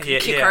talk about.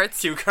 Like cue cards?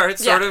 Cue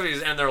cards, sort of.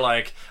 And they're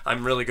like,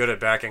 I'm really good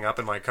at backing up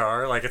in my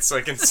car. Like, it's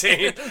like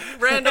insane.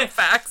 Random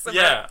facts.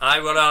 Yeah,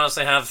 I would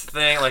honestly have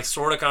like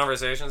sort of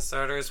conversation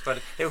starters, but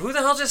who the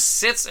hell just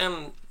sits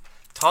and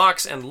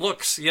talks and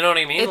looks? You know what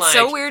I mean? It's like,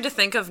 so weird to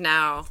think of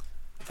now.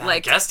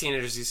 Like, I guess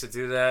teenagers used to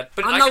do that,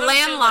 but on I the can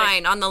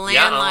understand,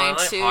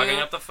 landline, too. Hogging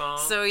up the phone.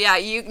 So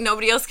yeah,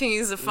 nobody else can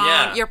use the phone.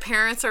 Yeah. Your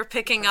parents are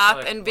picking It's up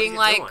like, and what being are you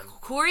like, doing?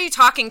 "Who are you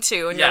talking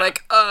to?" And Yeah. you're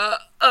like,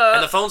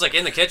 And the phone's like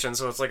in the kitchen,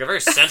 so it's like a very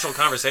central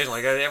conversation.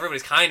 Like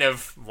everybody's kind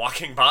of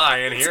walking by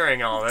and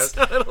hearing all this.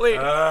 Totally.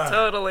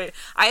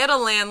 I had a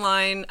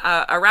landline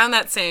around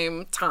that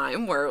same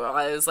time where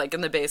I was like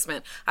in the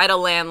basement. I had a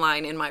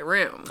landline in my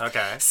room.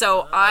 Okay.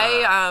 So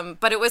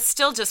but it was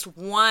still just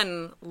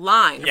one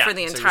line for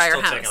the so entire you're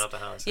still house. taking up the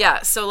house.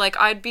 Yeah, so like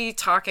I'd be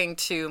talking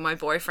to my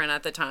boyfriend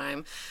at the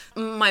time,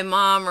 my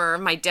mom or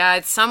my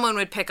dad, someone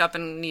would pick up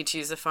and need to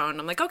use the phone.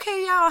 I'm like,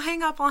 okay, yeah, I'll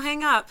hang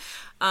up.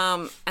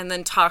 And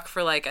then talk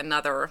for like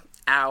another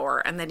hour,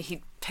 and then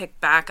he'd pick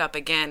back up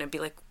again and be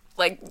like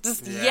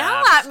just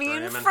yell at me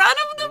in front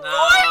of the boy.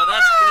 No,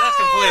 that's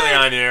completely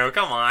on you.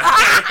 Come on.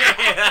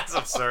 That's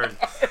absurd.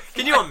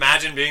 Can you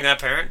imagine being that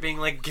parent? Being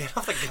like, get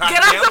off the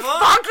goddamn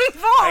fucking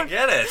phone. I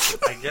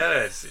get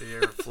it.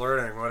 You're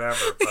flirting, whatever,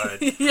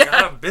 but you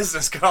got a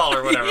business call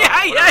or whatever.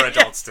 Whatever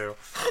adults do.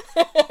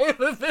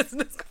 The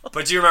business call.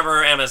 But do you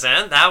remember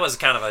MSN? That was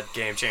kind of a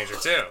game changer,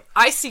 too.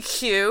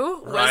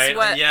 ICQ was right?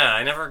 what... Yeah,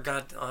 I never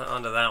got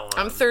onto that one.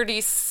 I'm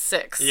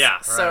 36. Yeah,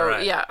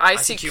 right. Yeah,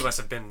 ICQ must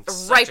have been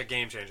such a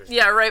game changer.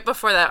 Yeah, right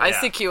before that,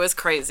 ICQ was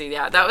crazy.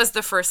 Yeah, that was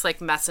the first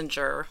like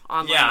messenger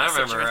online. Yeah, I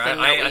messenger remember. Thing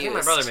I think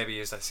my brother maybe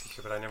used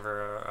ICQ, but I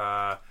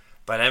never.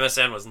 But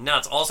MSN was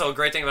nuts. Also, a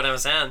great thing about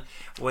MSN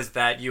was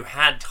that you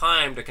had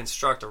time to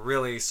construct a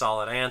really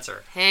solid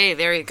answer. Hey,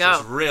 there you go. Which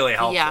was really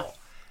helpful. Yeah.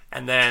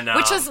 And then,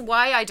 which is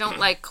why I don't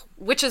like.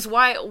 Which is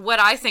why what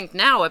I think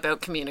now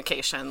about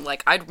communication.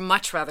 Like, I'd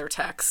much rather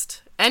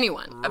text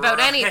anyone about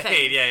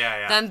anything.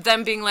 Yeah. Than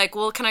them being like,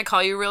 well, can I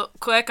call you real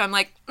quick? I'm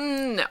like,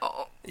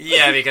 no.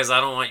 Yeah, because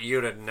I don't want you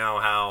to know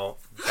how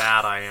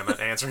bad I am at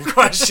answering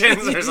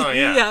questions or something.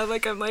 Yeah. Yeah,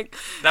 like I'm like.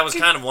 That was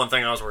kind of one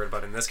thing I was worried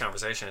about in this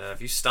conversation.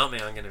 If you stump me,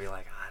 I'm going to be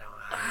like,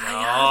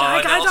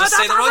 I'll just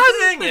say the wrong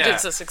thing. Yeah.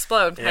 Just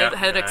explode.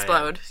 Head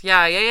explode.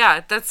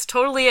 Yeah. That's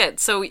totally it.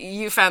 So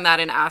you found that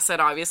an asset,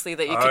 obviously,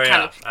 that you could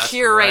kind of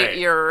curate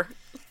your...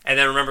 And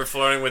then remember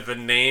flirting with the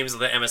names,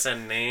 the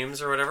MSN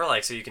names or whatever,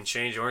 like, so you can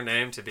change your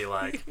name to be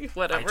like,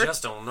 whatever. I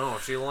just don't know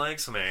if she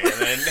likes me. And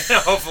then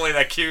hopefully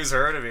that cues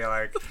her to be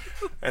like,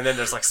 and then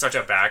there's like such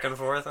a back and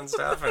forth and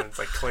stuff, and it's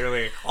like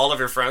clearly all of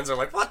your friends are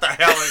like, what the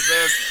hell is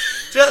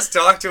this? Just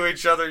talk to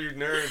each other, you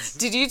nerds.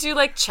 Did you do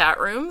like chat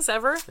rooms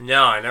ever?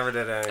 No, I never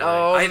did anything.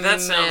 Oh,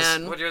 that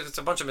sounds, it's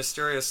a bunch of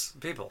mysterious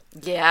people.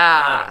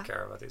 Yeah. I don't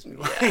care about these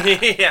people.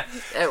 Yeah.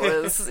 It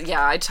was,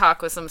 I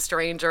talked with some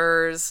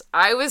strangers.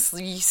 I was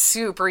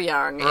super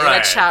young in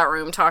a chat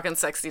room talking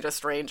sexy to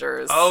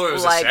strangers. Oh, it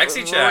was like, a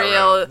sexy chat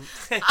room.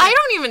 I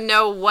don't even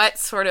know what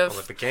sort of...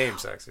 Well, it became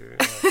sexy.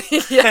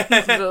 Yeah.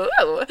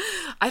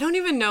 I don't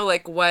even know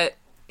like what...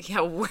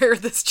 where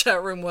this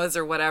chat room was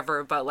or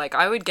whatever, but like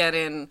I would get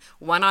in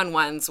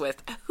one-on-ones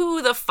with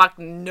who the fuck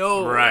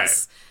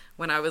knows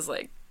when I was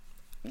like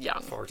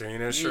young.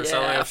 14-ish or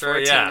something, I'm sure.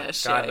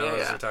 14-ish, God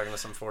knows you're talking to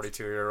some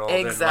 42-year-old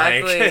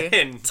exactly.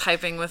 in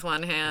typing with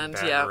one hand.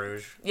 Baton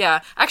Rouge.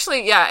 Yeah.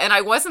 Actually, and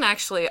I wasn't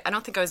actually, I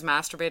don't think I was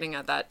masturbating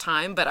at that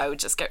time, but I would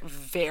just get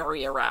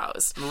very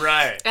aroused.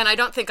 Right. And I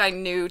don't think I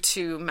knew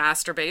to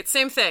masturbate.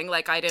 Same thing.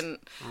 Like I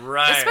didn't,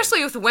 right.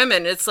 Especially with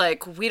women, it's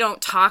like we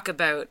don't talk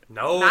about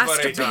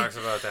Nobody talks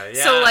about that.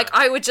 Yeah. So like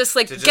I would just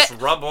like just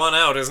rub one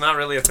out is not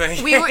really a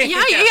thing.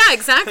 Yeah,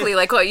 exactly.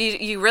 Like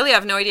you really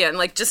have no idea, and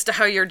like just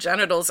how your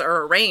genitals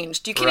are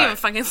arranged, you can't even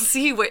fucking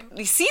see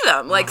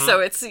them. Like so,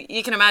 it's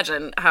you can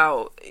imagine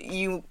how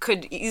you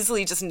could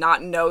easily just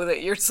not know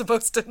that you're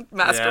supposed to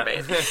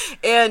masturbate,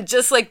 and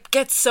just like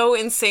get so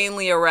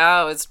insanely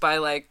aroused by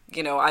like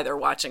either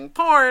watching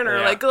porn or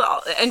like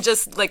and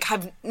just like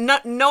have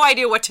no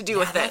idea what to do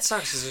with it. That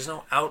sucks because there's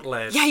no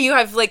outlet. Yeah, you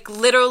have like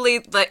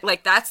literally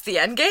like that's the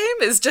end game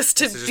is just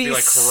to be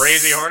like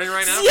crazy horny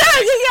right now.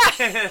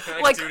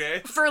 Yeah. like 2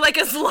 days for like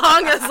as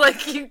long as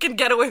like you can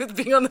get away with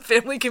being on the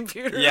family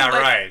computer. Yeah,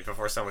 like, right.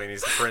 Before somebody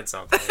needs to print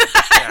something.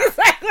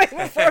 Exactly.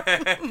 Before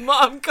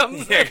mom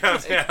comes. Yeah,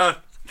 comes down.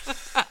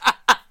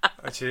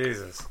 Oh,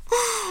 Jesus.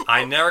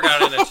 I never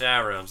got into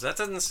chat rooms. That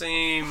doesn't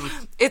seem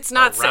it's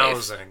not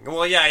arousing. safe.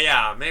 Well,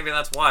 yeah. Maybe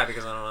that's why,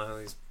 because I don't know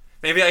who these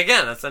Maybe,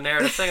 again, that's the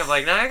narrative thing of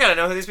like, now I gotta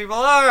know who these people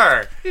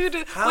are.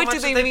 How much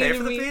did they pay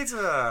for the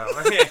pizza?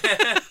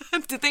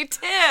 Did they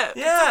tip?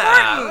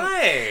 Yeah,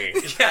 right.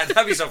 Yeah,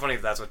 that'd be so funny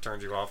if that's what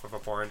turns you off of a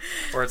porn,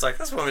 where it's like,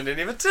 this woman didn't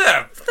even tip.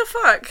 What the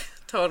fuck?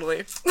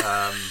 Totally.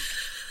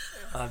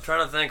 I'm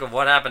trying to think of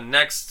what happened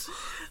next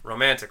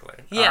romantically.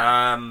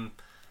 Yeah.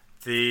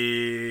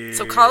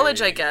 So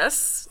college, I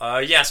guess.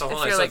 Yeah, so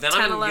hold on. So like then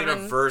 10, I'm in 11,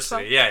 university.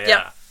 12? Yeah.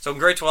 Yep. So in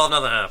grade 12,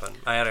 nothing happened.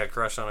 I had a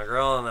crush on a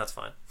girl, and that's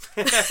fine.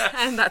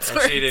 And that's and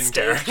where she it didn't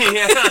stayed. care.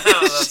 Yeah,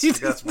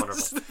 that's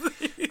wonderful.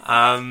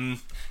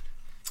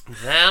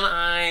 Then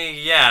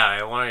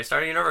when I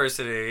started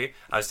university,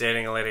 I was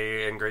dating a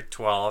lady in grade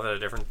 12 at a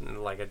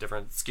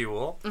different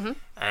school,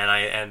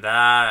 and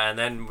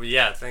then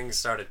things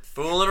started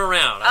fooling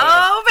around.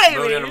 I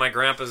moved into my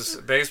grandpa's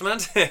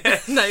basement.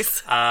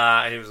 Nice.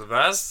 He was the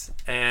best,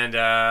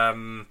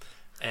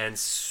 and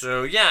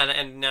so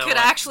and now could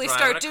I actually drive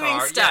start in a doing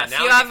car. stuff. Yeah,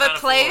 now you I have can a kinda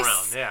fool around.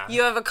 place. Yeah.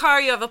 You have a car.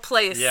 You have a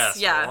place. Yes,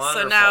 Yeah. So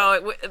wonderful. now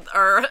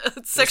our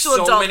sexual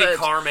so adulthood. many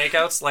car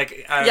makeouts,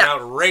 like an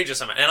outrageous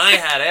amount, and I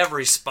had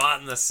every spot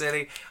in the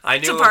city. I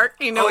knew to park.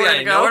 You know where to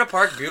you go. know where to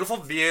park. Beautiful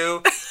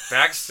view,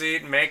 back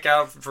seat, make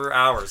out for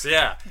hours.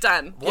 Yeah,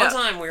 done. One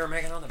time we were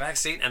making on the back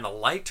seat, and the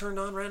light turned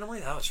on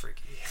randomly. That was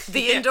freaky.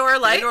 The indoor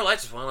light. The indoor light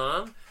just went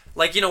on,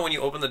 like when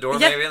you open the door,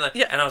 maybe.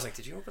 And I was like,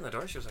 "Did you open the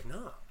door?" She was like,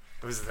 "No."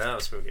 That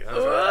was spooky. That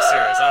was really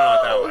serious. I don't know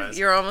what that was.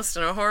 You're almost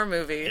in a horror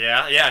movie.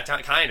 Yeah,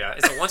 kinda.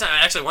 It's one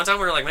time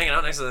we were like making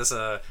out next to this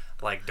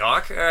like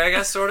dock, I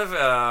guess, sort of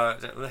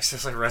next to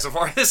this like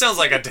reservoir. This sounds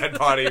like a dead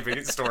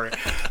body story.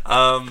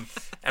 And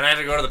I had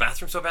to go to the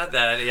bathroom so bad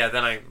that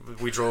then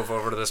we drove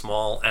over to this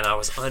mall, and I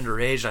was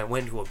underage, and I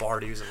went to a bar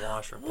to use the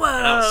washroom. Whoa.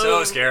 And I was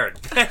so scared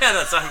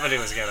that somebody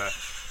was gonna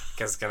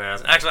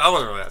ask. Actually, I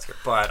wasn't really that scared,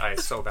 but I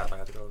so badly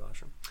had to go to the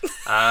washroom.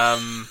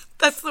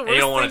 That's the worst. And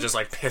you don't want to thing. just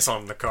like piss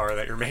on the car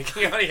that you're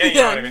making out. You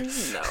know what I mean?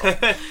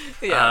 No.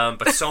 Yeah.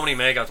 But so many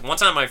makeouts. One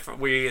time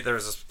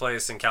there's this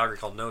place in Calgary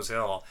called Nose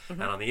Hill,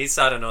 and on the east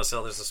side of Nose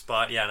Hill there's a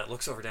spot, and it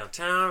looks over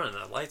downtown, and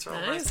the lights are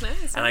all nice.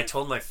 And I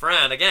told my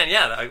friend again,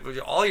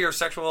 all your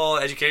sexual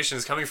education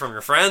is coming from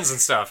your friends and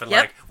stuff, and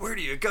like, where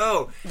do you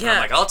go? And I'm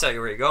like, I'll tell you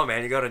where you go,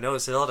 man. You go to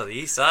Nose Hill to the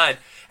east side,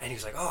 and he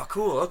was like, oh,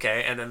 cool,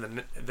 okay. And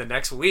then the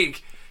next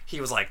week, he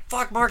was like,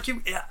 fuck, Mark,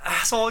 you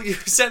asshole, you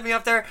sent me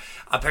up there.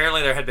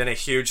 Apparently there had been a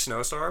huge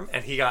snowstorm,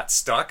 and he got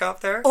stuck up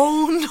there.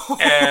 Oh, no.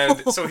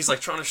 And so he's like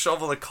trying to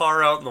shovel the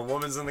car out, and the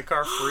woman's in the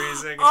car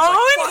freezing. And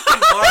Oh, he's like,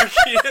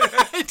 fucking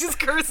Mark. I just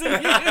cursing you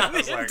I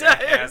was like,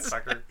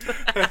 sucker.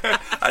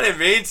 I didn't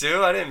mean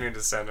to. I didn't mean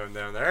to send him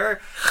down there.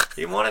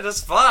 He wanted a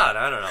spot.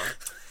 I don't know.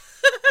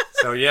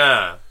 So,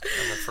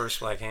 and the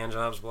first, like, hand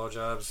jobs,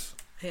 blowjobs.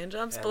 Hand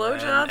jobs,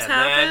 blowjobs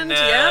happened,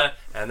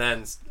 And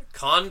then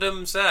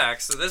condom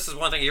sex. So this is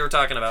one thing you were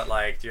talking about.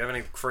 Like, do you have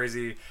any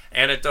crazy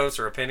anecdotes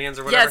or opinions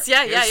or whatever?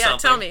 Yes, yeah.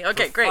 Tell me.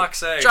 Okay, For great. fuck's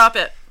sake, Drop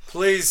it.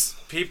 Please,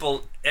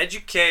 people,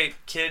 educate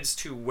kids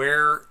to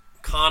wear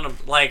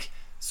condoms. Like,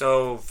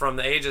 so from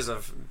the ages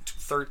of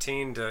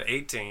 13 to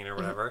 18 or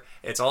whatever,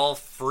 it's all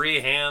free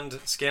hand,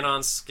 skin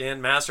on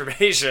skin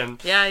masturbation.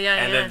 Yeah.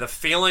 And then the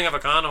feeling of a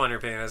condom on your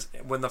penis,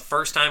 when the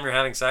first time you're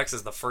having sex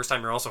is the first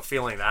time you're also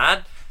feeling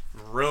that,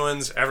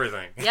 ruins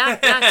everything.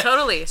 Yeah,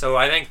 totally. So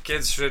I think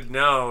kids should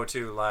know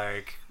to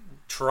like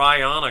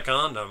try on a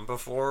condom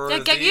before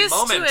get the used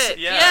moment. to it.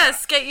 Yeah.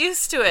 Yes, get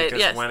used to it.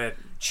 Because when it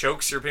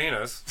chokes your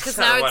penis,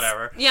 now or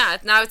whatever.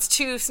 Now it's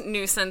two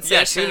new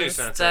sensations. Yeah, two new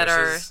sensations. That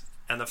are.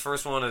 And the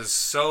first one is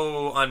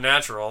so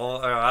unnatural.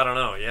 I don't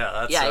know.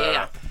 Yeah,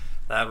 that's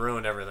that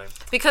ruined everything.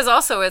 Because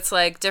also it's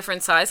like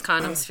different size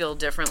condoms feel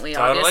differently,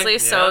 obviously.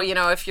 So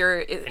if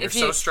you're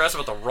so stressed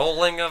about the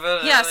rolling of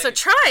it. So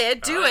try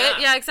it, do it.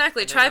 Yeah,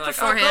 exactly. Try it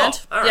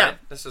beforehand. All right,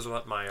 this is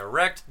what my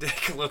erect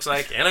dick looks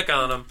like in a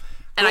condom.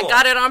 And I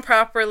got it on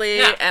properly,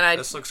 and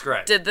this looks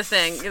great. Did the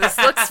thing. This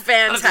looks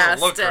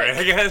fantastic. Look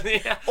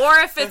great. Or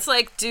if it's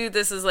like, dude,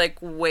 this is like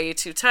way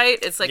too tight.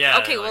 It's like,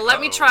 okay, well, let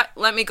me try.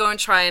 Let me go and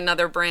try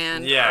another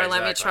brand, or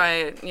let me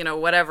try,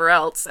 whatever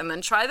else, and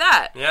then try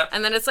that. Yep.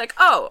 And then it's like,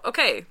 oh,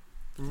 okay.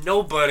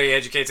 Nobody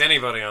educates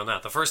anybody on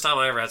that. The first time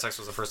I ever had sex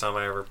was the first time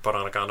I ever put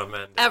on a condom.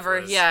 And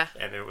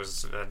and it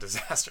was a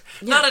disaster.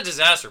 Yeah. Not a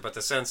disaster, but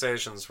the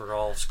sensations were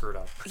all screwed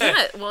up.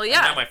 Yeah, well, yeah.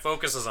 And now my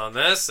focus is on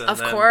this. And of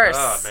course.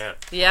 Oh, man.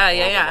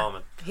 Yeah.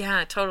 Moment.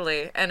 Yeah,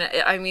 totally. And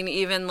I mean,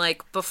 even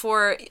like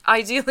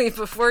ideally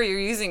before you're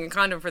using a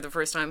condom for the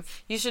first time,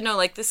 you should know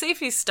like the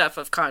safety stuff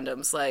of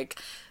condoms, like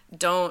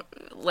don't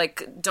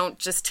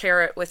just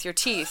tear it with your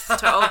teeth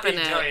to open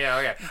it.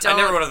 Okay. I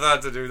never would have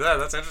thought to do that.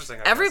 That's interesting.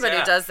 Everybody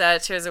does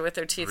that, tears it with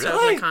their teeth to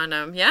open a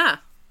condom. Yeah.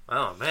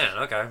 Oh, man,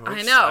 okay. Oops.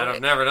 I know.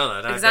 I've never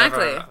done that.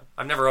 Exactly.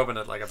 I've never opened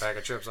it like a bag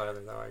of chips either,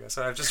 though, I guess.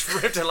 I've just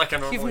ripped it like a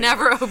normal... You've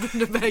never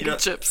opened a bag of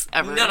chips,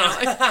 ever? No.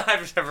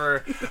 I've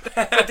never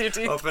with your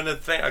teeth? Opened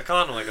a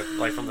condom,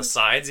 like from the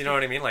sides, you know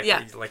what I mean? Like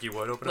you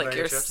would open a bag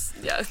of chips?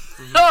 Yeah.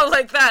 Mm-hmm. Oh,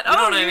 like that. You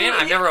know what I mean?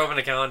 I've never opened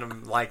a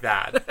condom like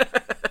that.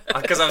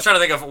 Because I was trying to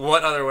think of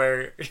what other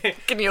way...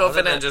 Can you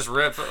open it? And just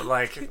rip,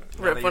 like...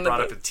 Rip you brought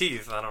up the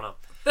teeth, I don't know.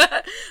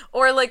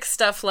 Or like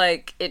stuff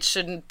like it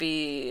shouldn't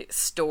be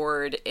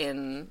stored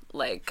in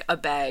like a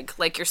bag,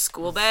 like your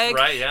school bag.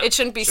 Right, yeah. It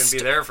shouldn't be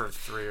there for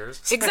 3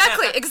 years.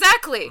 Exactly.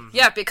 Mm-hmm.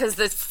 Yeah, because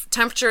the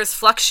temperature is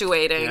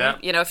fluctuating. Yeah.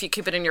 You know, if you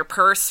keep it in your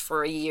purse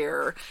for a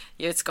year,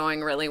 it's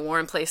going really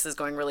warm places,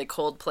 going really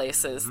cold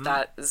places. Mm-hmm.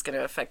 That is going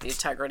to affect the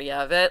integrity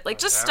of it. Like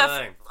just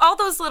stuff, all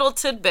those little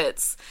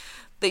tidbits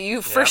that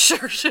you for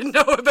sure should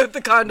know about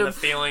the condom. And the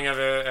feeling of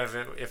it,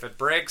 if it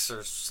breaks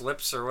or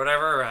slips or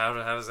whatever, how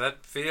does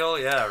that feel?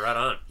 Yeah, right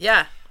on.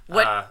 Yeah.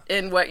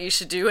 What you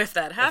should do if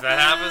that happens. If that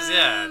happens,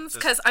 yeah.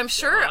 Because I'm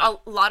sure a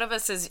lot of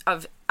us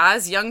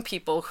as young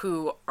people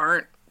who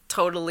aren't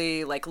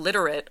totally like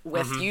literate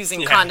with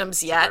using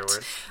condoms yet,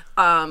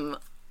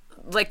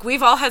 like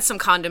we've all had some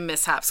condom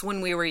mishaps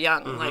when we were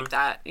young, like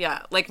that.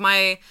 Yeah, like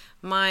my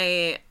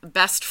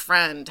best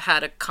friend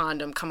had a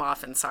condom come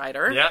off inside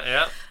her.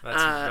 Yeah.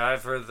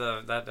 I've heard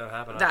that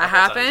happen. That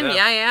happened,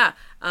 yeah.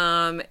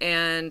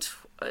 And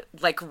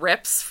like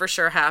rips for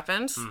sure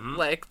happened. Mm-hmm.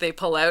 Like they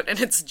pull out and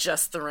it's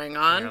just the ring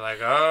on. And you're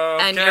like, oh,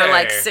 okay. And you're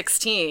like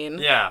 16.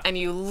 Yeah. And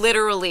you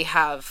literally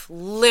have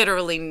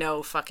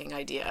no fucking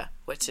idea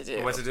what to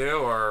do.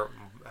 Or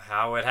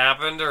how it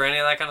happened or any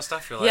of that kind of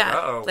stuff. You're like,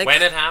 uh-oh. Like,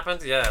 when it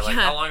happened? Yeah. Like,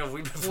 how long have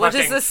we been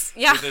fucking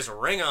with this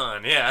ring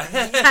on? Yeah.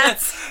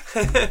 Yes.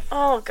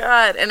 Oh,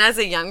 God. And as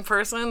a young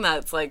person,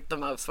 that's like the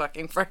most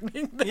fucking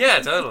frightening thing. Yeah,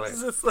 totally.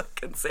 It's just like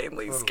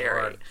insanely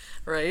scary. Lord.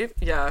 Right?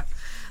 Yeah.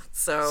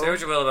 So. Say what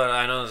you will about it.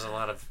 I know there's a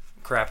lot of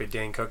crappy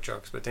Dane Cook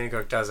jokes, but Dane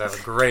Cook does have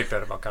a great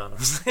bit about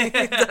condoms.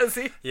 Does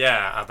he?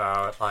 Yeah,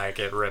 about like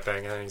it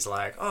ripping, and he's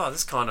like, "Oh,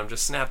 this condom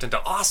just snapped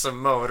into awesome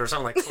mode," or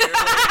something like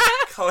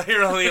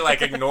clearly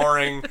like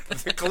ignoring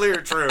the clear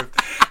truth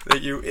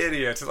that you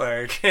idiot.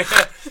 Like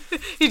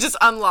he just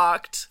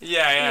unlocked.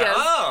 Yeah. Yes.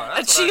 Oh,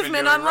 that's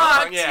achievement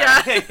unlocked. Wrong.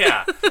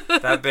 Yeah.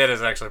 That bit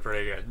is actually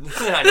pretty good.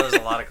 I know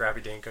there's a lot of crappy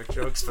Dane Cook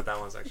jokes, but that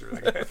one's actually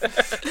really good.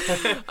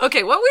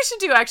 Okay, what we should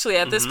do actually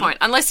at this point,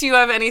 unless you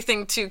have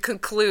anything to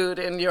conclude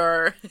in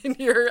your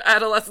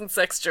adolescent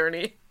sex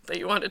journey that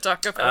you want to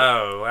talk about.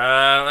 Oh,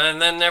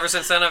 and then ever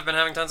since then I've been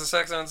having tons of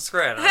sex and it's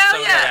great.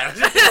 Hell yeah!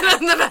 That's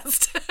the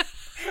best.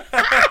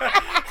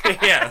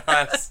 Yeah,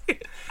 last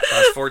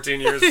 14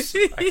 years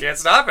I can't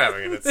stop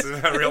having it. It's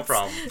a real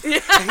problem.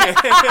 Yeah.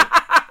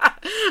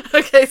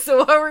 Okay, so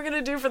what we're going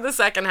to do for the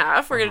second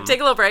half, we're going to take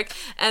a little break,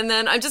 and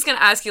then I'm just going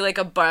to ask you like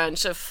a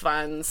bunch of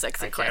fun,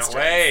 sexy questions.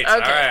 Can't wait. Okay. All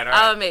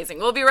right. Amazing.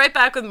 We'll be right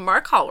back with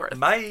Marc Hallworth.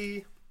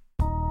 Bye.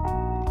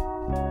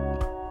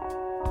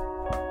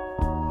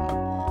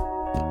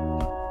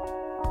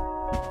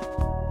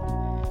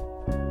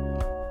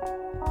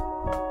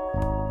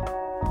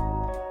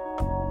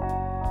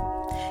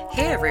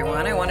 Hey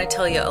everyone, I want to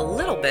tell you a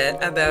little bit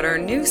about our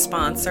new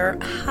sponsor,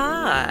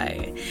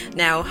 Hi.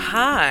 Now,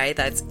 Hi,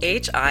 that's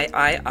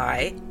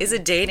H-I-I-I, is a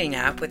dating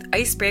app with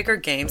icebreaker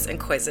games and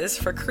quizzes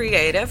for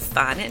creative,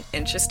 fun, and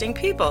interesting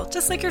people,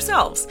 just like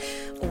yourselves.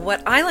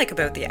 What I like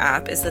about the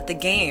app is that the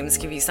games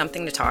give you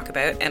something to talk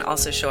about and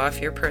also show off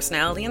your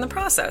personality in the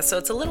process, so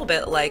it's a little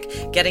bit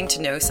like getting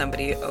to know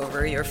somebody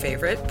over your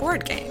favorite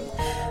board game.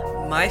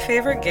 My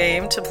favorite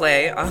game to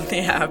play on the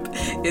app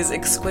is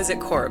Exquisite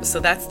Corpse.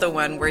 So that's the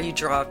one where you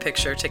draw a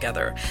picture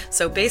together.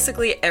 So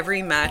basically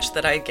every match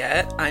that I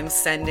get, I'm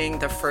sending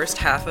the first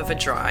half of a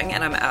drawing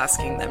and I'm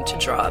asking them to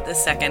draw the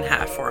second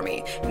half for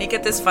me. And you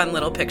get this fun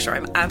little picture.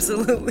 I'm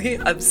absolutely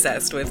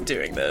obsessed with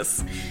doing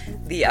this.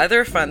 The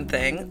other fun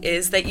thing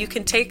is that you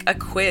can take a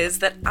quiz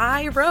that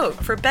I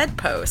wrote for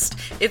Bedpost.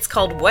 It's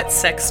called What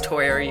Sex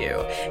Toy Are You?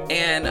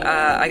 And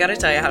I gotta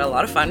tell you, I had a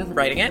lot of fun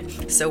writing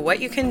it. So what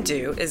you can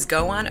do is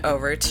go on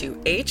over to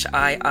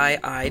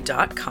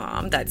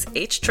HIII.com, that's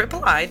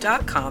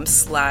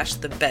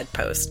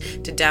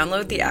HIII.com/thebedpost to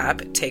download the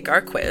app, take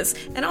our quiz,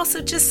 and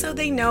also just so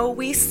they know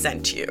we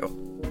sent you.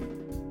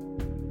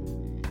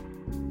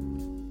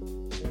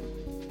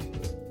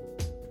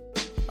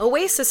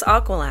 Oasis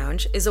Aqua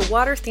Lounge is a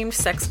water-themed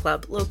sex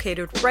club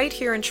located right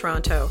here in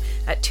Toronto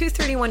at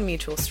 231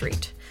 Mutual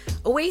Street.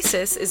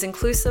 Oasis is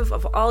inclusive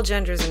of all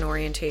genders and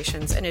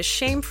orientations and is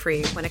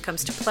shame-free when it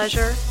comes to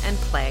pleasure and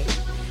play.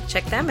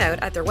 Check them out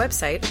at their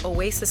website,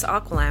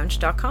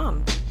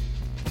 oasisaqualounge.com.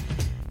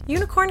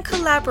 Unicorn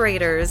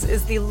Collaborators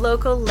is the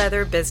local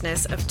leather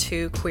business of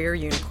two queer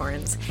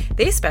unicorns.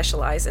 They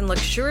specialize in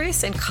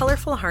luxurious and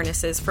colorful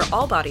harnesses for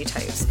all body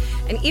types,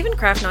 and even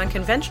craft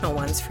non-conventional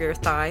ones for your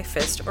thigh,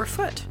 fist, or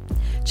foot.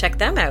 Check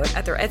them out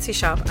at their Etsy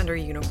shop under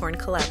Unicorn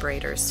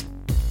Collaborators.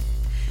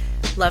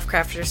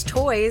 Lovecrafters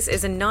Toys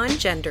is a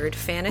non-gendered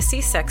fantasy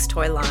sex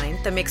toy line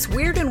that makes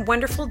weird and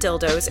wonderful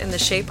dildos in the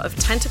shape of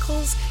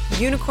tentacles,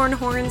 unicorn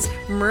horns,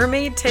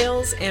 mermaid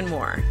tails, and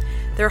more.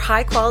 Their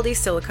high-quality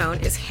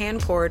silicone is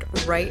hand-poured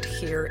right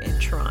here in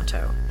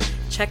Toronto.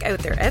 Check out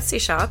their Etsy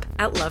shop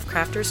at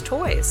Lovecrafters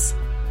Toys.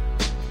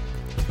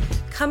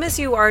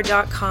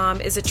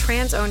 ComeAsYouAre.com is a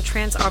trans-owned,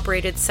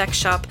 trans-operated sex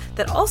shop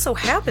that also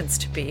happens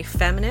to be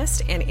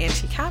feminist and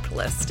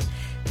anti-capitalist.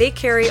 They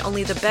carry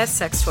only the best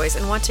sex toys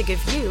and want to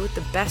give you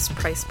the best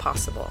price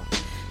possible.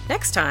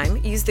 Next time,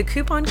 use the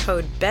coupon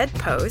code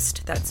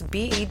BEDPOST, that's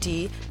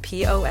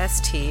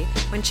BEDPOST,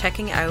 when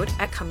checking out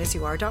at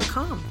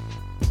comeasyouare.com.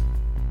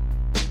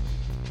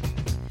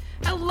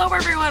 Hello,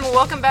 everyone.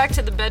 Welcome back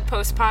to the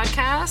Bedpost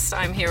Podcast.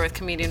 I'm here with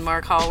comedian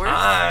Marc Hallworth.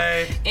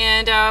 Hi.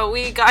 And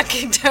we got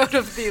kicked out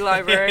of the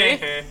library.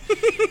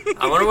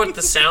 I wonder what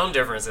the sound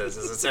difference is.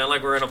 Does it sound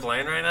like we're in a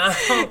plane right now?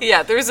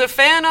 Yeah, there's a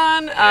fan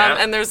on,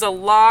 and there's a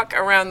lock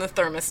around the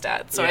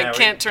thermostat, so I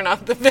can't turn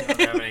off the fan. I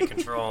don't have any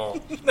control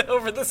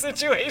over the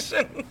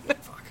situation.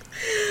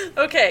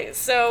 Okay,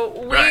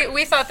 so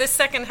we thought this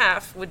second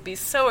half would be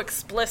so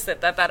explicit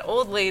that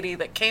old lady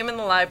that came in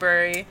the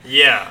library,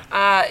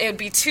 it would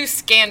be too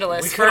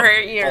scandalous for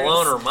her ears.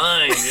 Blown her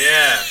mind,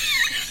 yeah.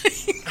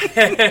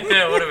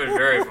 It would have been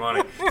very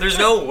funny. There's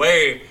no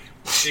way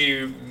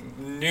she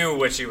knew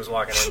what she was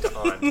walking into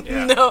on.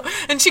 Yeah. No,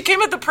 and she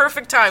came at the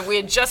perfect time. We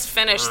had just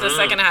finished the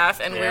second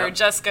half, and we were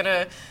just going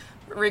to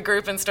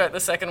regroup and start the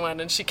second one,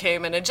 and she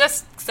came and had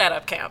just set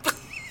up camp.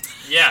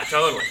 Yeah,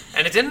 totally.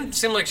 And it didn't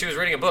seem like she was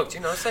reading a book. Do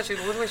you notice that? She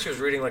looked like she was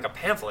reading like a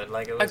pamphlet.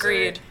 Like it was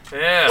Agreed. I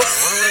wonder what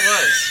it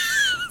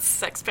was.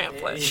 Sex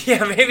pamphlet.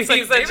 Yeah, maybe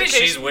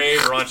she's way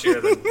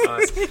raunchier than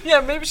us.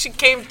 Yeah, maybe she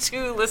came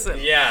to listen.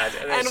 Yeah.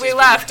 And we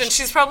left, and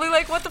she's probably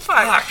like, what the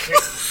fuck?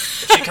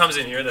 If she comes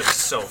in here, that'd be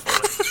so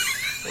funny.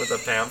 With a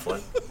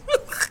pamphlet.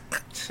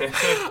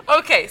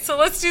 Okay, so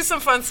let's do some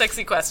fun,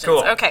 sexy questions.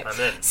 Cool. Okay. I'm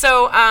in.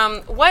 So,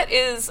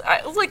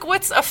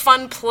 what's a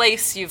fun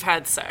place you've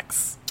had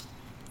sex?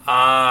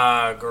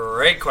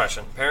 Great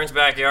question. Parents'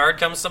 backyard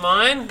comes to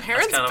mind.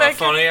 Parents' That's kind backyard? of a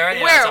funny area.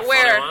 Yeah, Where? it's a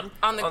Where? funny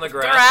one. On the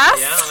grass? grass?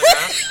 Yeah, on the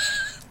grass.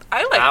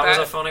 I like that. That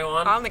was a funny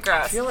one. On the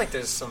grass. I feel like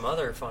there's some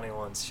other funny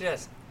ones.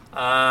 Shit.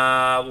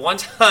 One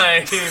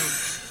time,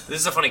 this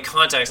is a funny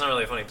context, not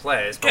really a funny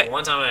place, but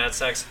one time I had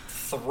sex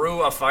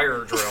through a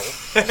fire drill.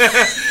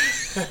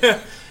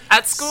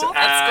 At school?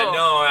 At school?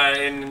 No,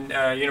 in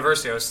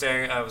university. I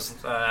was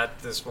at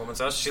this woman's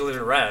house. She lived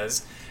in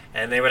res.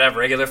 And they would have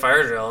regular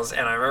fire drills,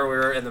 and I remember we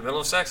were in the middle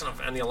of sex,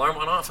 and the alarm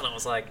went off, and I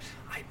was like,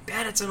 I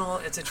bet it's a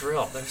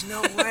drill. There's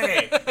no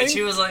way. And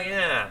she was like,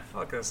 yeah,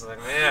 fuck this thing,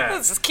 yeah.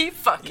 Let's just keep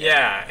fucking.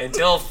 Yeah,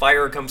 until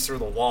fire comes through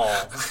the wall.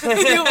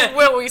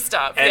 Will we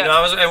stop? And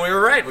and we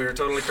were right. We were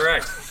totally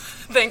correct.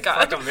 Thank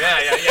God. Fuck them. Yeah,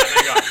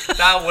 thank God.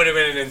 That would have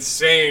been an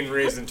insane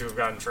reason to have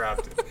gotten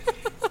trapped.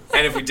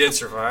 And if we did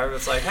survive,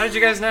 it's like, how did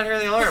you guys not hear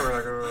the alarm?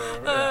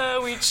 We're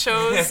like, we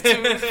chose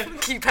to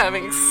keep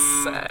having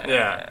sex.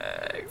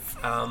 Yeah.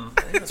 I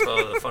think that's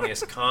probably the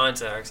funniest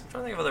context. I'm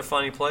trying to think of other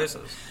funny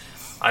places.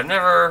 What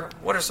are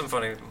some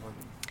funny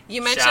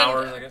You mentioned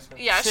showers, I guess.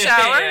 Yeah,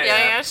 shower.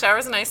 yeah.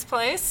 Shower's a nice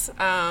place.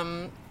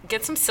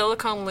 Get some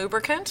silicone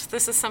lubricant.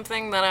 This is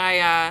something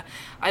that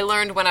I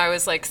learned when I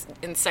was like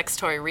in sex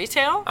toy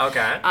retail.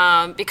 Okay.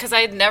 Because I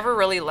had never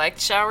really liked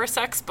shower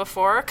sex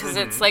before, because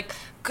it's like.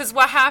 Because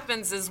what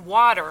happens is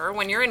water,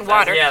 when you're in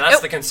water... That's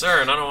the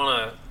concern. I don't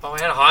want to... Oh,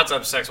 I had a hot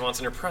tub sex once,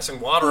 and you're pressing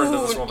water into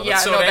this woman.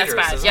 That's so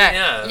dangerous, that's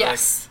bad.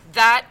 Yes.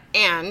 That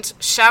and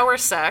shower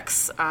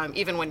sex,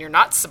 even when you're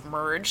not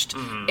submerged,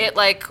 it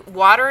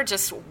water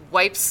just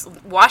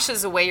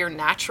washes away your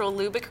natural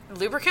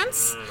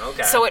lubricants.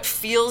 Okay. So it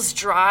feels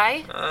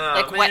dry.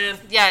 Man. Wet.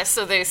 Yeah,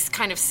 so they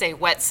kind of say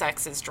wet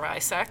sex is dry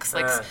sex.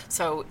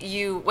 So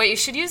what you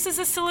should use is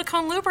a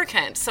silicone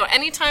lubricant. So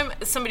anytime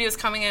somebody was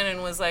coming in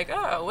and was like,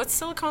 oh, what's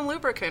silicone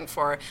lubricant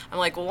for? I'm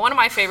like, well, one of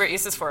my favorite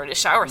uses for it is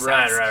shower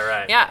sex.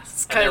 Right. Yeah.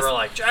 And they were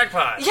like,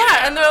 jackpot.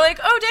 Yeah, and they're like,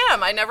 oh,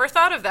 damn, I never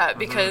thought of that,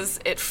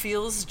 because it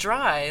feels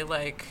dry,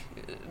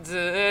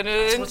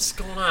 That's what's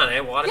going on,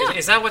 eh? Water. Yeah.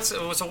 Is that what's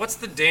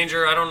the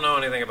danger? I don't know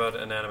anything about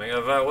anatomy.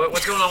 Of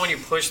what's going on when you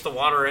push the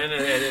water in?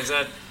 Is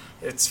that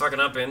it's fucking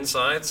up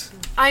insides?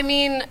 I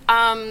mean,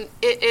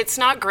 it's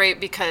not great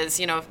because,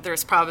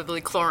 there's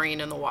probably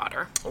chlorine in the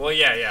water. Well,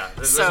 yeah.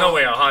 There's no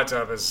way a hot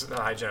tub is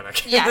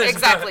hygienic. Yeah,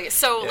 exactly.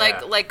 So,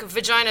 like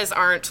vaginas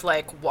aren't,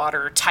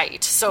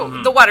 watertight.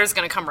 So the water's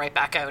going to come right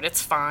back out.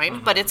 It's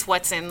fine. But it's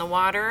what's in the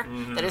water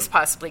that is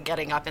possibly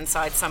getting up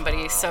inside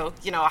somebody. So,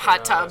 a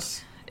hot tub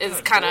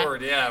is kind of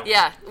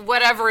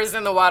whatever is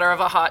in the water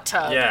of a hot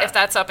tub, if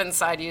that's up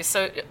inside you.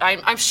 So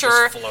I'm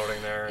sure just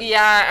floating there.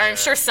 I'm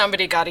sure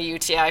somebody got a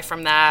UTI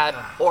from that,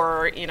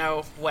 or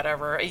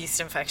whatever, a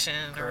yeast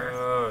infection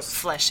or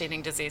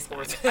flesh-eating disease.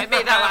 I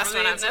made that last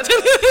one up. From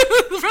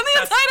the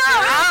inside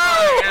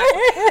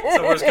out.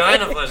 So we're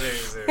kind of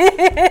flesh-eating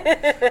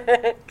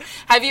disease.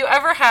 Have you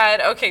ever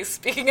had? Okay,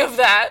 speaking of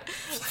that,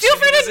 feel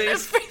free to.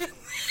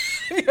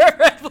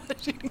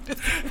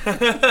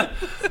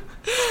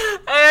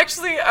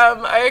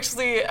 I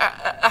actually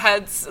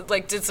had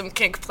did some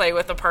kink play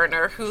with a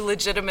partner who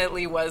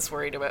legitimately was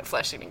worried about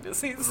flesh-eating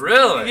disease.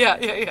 Really? Yeah.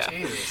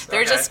 Jesus.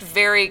 They're just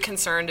very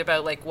concerned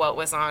about what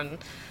was on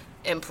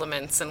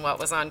implements and what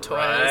was on toys,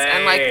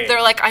 and like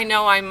they're like, I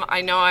know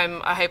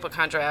I'm a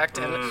hypochondriac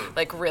and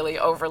like really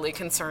overly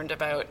concerned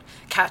about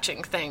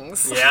catching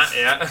things.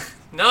 Yeah.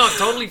 No,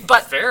 totally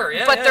fair.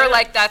 Yeah, but they're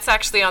like, that's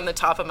actually on the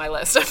top of my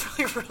list. I'm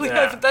really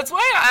that's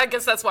why I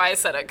guess that's why I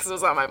said it, because it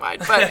was on my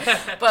mind.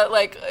 But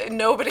like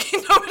nobody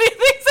thinks about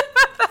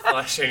that.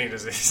 Flesh-eating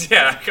disease.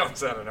 Yeah, it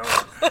comes out of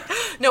nowhere.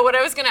 No, what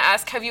I was gonna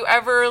ask, have you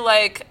ever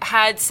like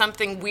had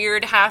something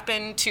weird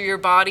happen to your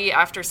body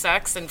after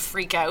sex and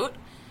freak out?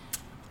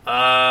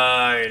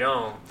 I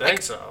don't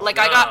think so. Like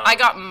no. I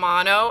got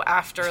mono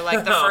after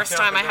like the first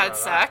time I had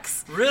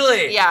sex.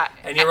 Really? Yeah.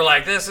 And you were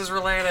like, this is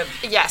related?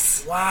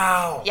 Yes.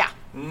 Wow. Yeah.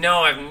 No,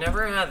 I've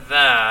never had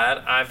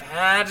that. I've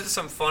had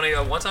some funny.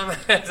 One time I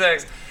had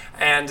sex,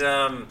 and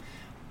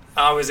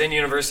I was in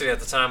university at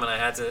the time, and I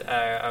had to.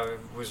 I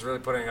was really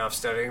putting off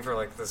studying for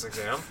like this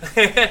exam.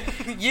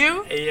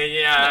 You?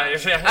 Yeah. I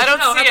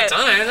don't see at it. The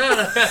time.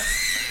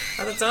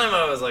 At the time,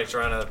 I was like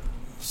trying to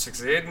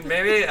succeed,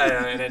 maybe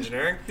in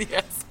engineering.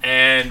 Yes.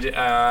 And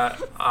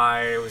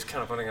I was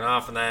kind of putting it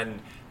off, and then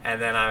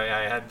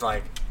I had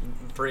like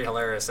pretty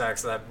hilarious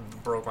sex that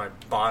broke my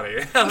body.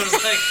 I was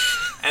like.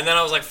 And then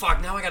I was like,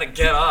 fuck, now I gotta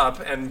get up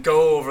and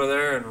go over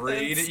there and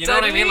read. You know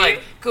what I mean?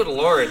 Like, good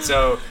lord.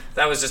 So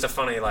that was just a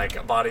funny,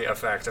 like, body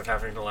effect of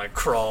having to, like,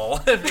 crawl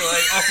and be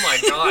like, oh my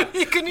god.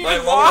 You couldn't my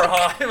even lower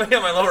walk. half,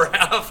 my lower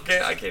half,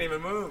 I can't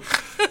even move.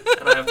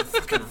 And I have to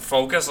fucking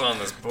focus on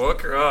this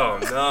book. Oh,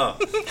 no.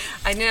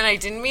 I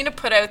didn't mean to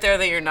put out there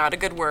that you're not a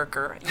good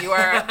worker. You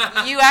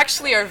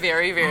actually are a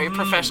very, very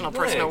professional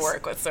person to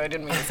work with, so I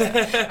didn't mean to say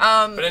that.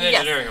 But in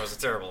engineering, I was a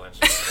terrible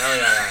engineer.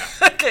 Oh,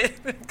 yeah. Okay.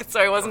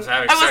 Sorry, I wasn't... I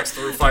was having sex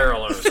through fire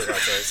alarms, for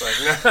God's sake. It's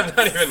like, no,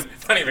 not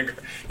even.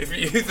 If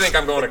you think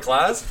I'm going to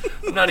class,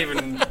 I'm not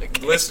even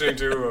listening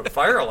to a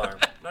fire alarm.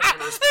 Not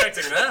even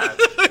respecting that.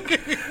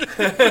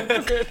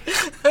 Good.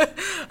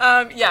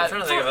 Yeah. I'm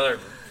trying to think of other.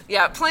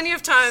 Yeah, plenty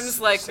of times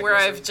like where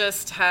I've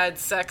just had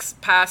sex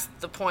past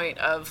the point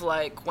of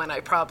like when I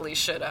probably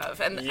should have,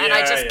 and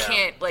I just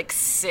can't like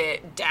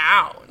sit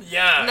down.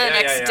 Yeah. The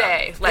next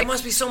day, like it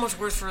must be so much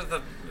worse for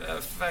the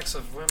effects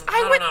of women.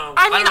 I've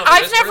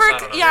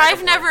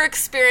never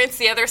experienced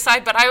the other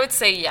side, but I would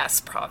say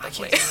yes,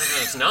 probably.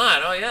 It's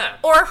not. Oh yeah.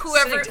 Or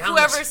whoever's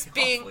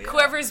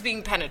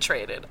being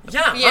penetrated.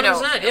 Yeah,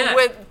 100%,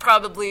 would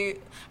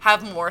probably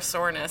have more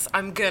soreness.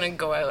 I'm gonna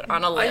go out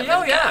on a limb.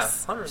 Oh yeah,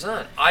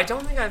 100%. I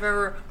don't think I've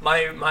ever.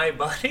 My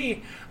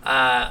buddy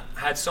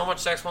had so much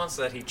sex once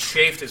that he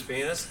chafed his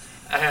penis.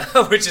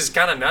 Which is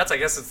kind of nuts. I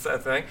guess it's a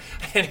thing.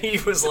 And he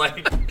was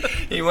like,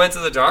 he went to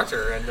the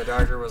doctor, and the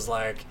doctor was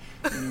like,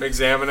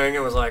 examining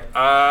and was like,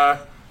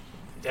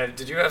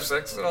 did you have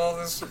sex at all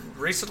this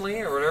recently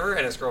or whatever?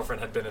 And his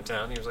girlfriend had been in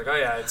town. He was like, oh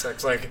yeah, I had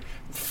sex like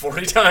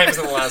 40 times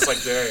in the last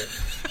like day.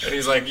 And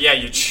he's like, yeah,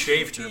 you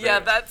chafed your Yeah,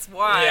 baby. That's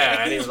why.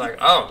 Yeah, and he was like,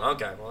 oh,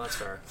 okay, well that's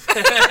fair.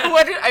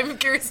 I'm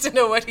curious to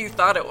know what he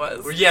thought it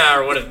was. Yeah,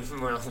 or what it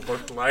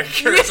looked like.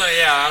 Or something.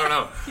 Yeah, I don't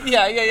know.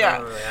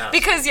 Yeah.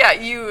 Because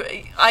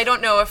I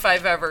don't know if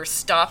I've ever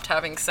stopped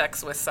having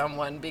sex with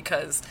someone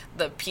because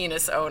the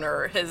penis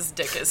owner, his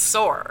dick is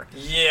sore.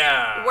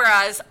 Yeah.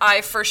 Whereas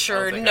I for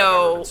sure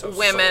know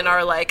women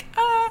are like,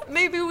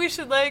 maybe we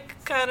should like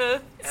kind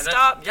of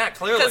stop. Yeah,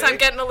 clearly. Because I'm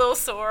getting a little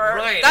sore.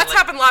 Right. That's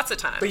happened lots of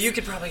times. But you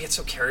could probably get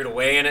so carried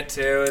away in it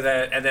too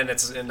and then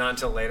it's not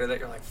until later that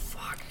you're like,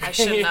 fuck. I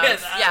shouldn't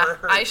have.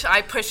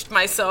 I pushed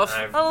myself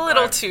a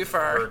little too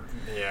far.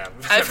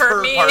 I've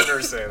heard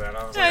partners say that.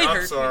 I was like,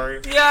 I'm sorry.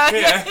 Yeah.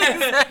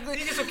 Exactly.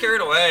 You get so carried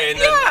away, and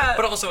then,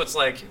 but also it's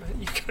like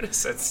you could have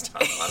said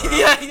stop. I don't know.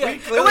 Yeah.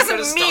 It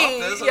wasn't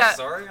me. I'm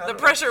sorry. The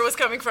pressure was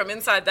coming from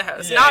inside the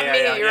house, not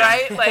me.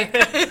 Right? Like,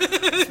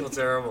 I feel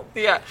terrible.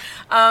 Yeah.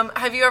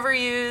 Have you ever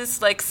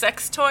used like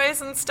sex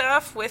toys and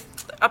stuff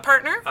with a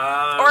partner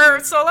or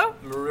solo?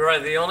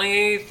 Right. The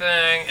only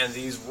thing, and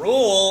these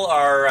rule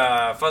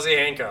are fuzzy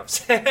handcuffs.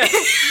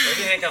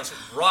 Fuzzy handcuffs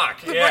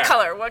rock. Yeah.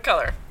 What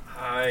color?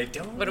 I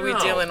don't know. What are we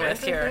dealing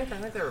with here? I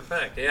think they were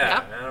pink.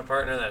 Yeah. I had a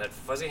partner that had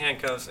fuzzy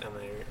handcuffs, and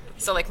they.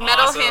 So like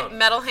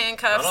metal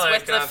handcuffs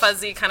with the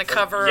fuzzy kind of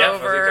cover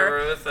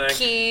over fuzzy cover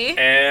key.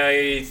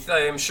 And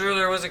I'm sure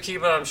there was a key,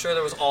 but I'm sure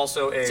there was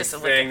also a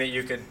thing that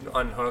you could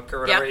unhook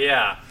or whatever.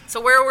 Yeah. So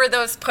where were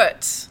those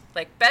put?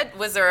 Like bed?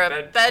 Was there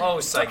a bed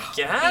post? I guess.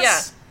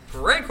 Yeah.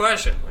 Great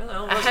question.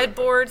 A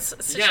headboard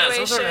situation. Yeah,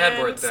 some sort of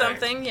headboard thing.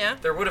 Something. Yeah.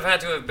 There would have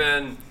had to have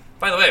been.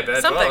 By the way,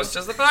 bed post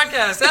is the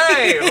podcast.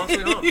 Hey,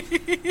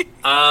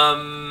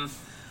 home.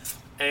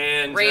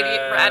 And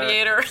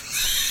radiator.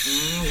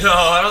 No,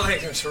 I don't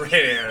think it was a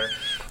radiator.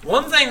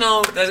 One thing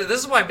though,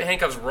 this is why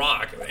handcuffs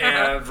rock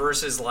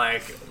versus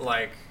like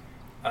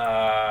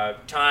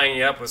tying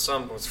you up with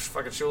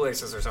fucking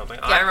shoelaces or something.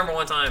 Yeah. I remember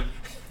one time.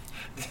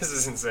 This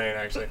is insane,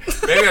 actually.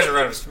 Maybe I should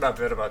write a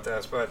bit about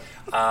this, but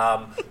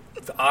I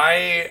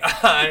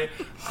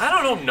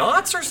don't know,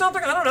 knots or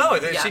something. I don't know.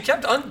 Yeah. She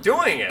kept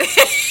undoing it.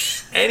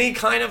 Any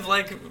kind of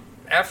like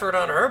effort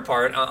on her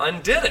part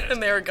undid it, and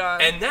they were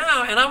gone. And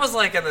I was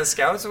like in the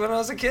Scouts when I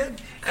was a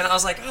kid, and I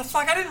was like, oh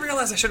fuck, I didn't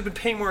realize I should have been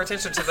paying more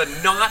attention to the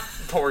knot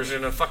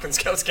portion of fucking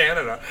Scouts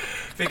Canada,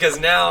 because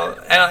now,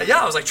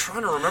 I was like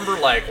trying to remember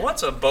like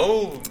what's a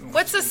bow,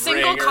 what's a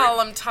single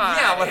column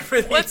tie,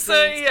 whatever. What's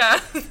yeah,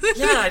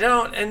 I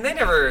don't, and they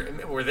never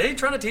were they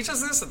trying to teach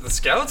us this at the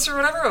Scouts or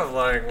whatever of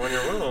like when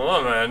you're with a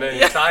woman and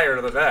you tie her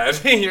to the bed,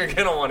 you're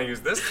gonna want to use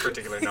this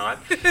particular knot.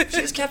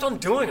 She just kept on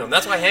doing them.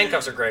 That's why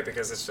handcuffs are great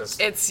because it's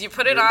just you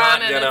put it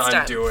on and it's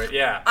done. Undo it,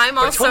 yeah.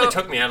 But it totally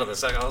took me out of the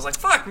second. I was like,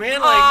 fuck,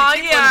 man, like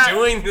you keep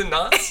undoing the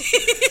knots.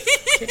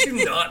 Can't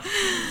you not?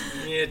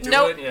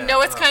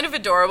 It's kind of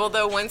adorable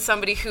though when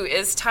somebody who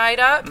is tied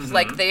up,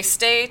 like they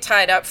stay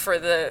tied up for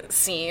the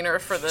scene or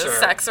for the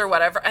sex or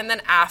whatever, and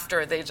then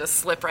after they just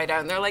slip right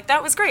out and they're like,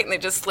 that was great, and they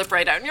just slip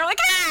right out and you're like,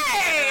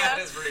 hey! That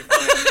is pretty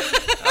funny.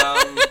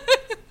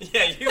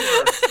 You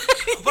were,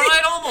 but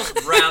I'd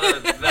almost rather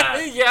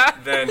that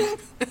than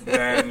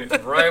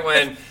right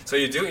when, so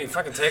you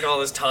fucking take all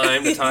this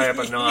time to tie up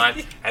a knot,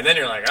 and then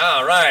you're like,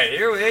 all right,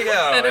 here we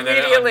go, and then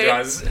it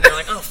undoes, and you're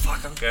like, oh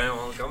fuck, okay,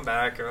 well, come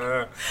back.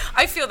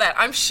 I feel that.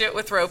 I'm shit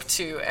with rope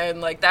too,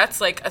 and like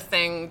that's like a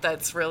thing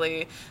that's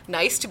really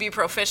nice to be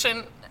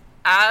proficient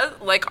as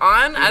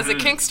a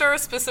kinkster,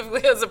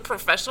 specifically as a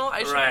professional.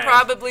 I should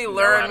probably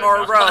learn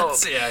more rope.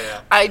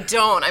 I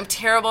don't. I'm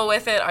terrible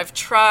with it. I've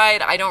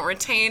tried. I don't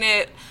retain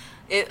it.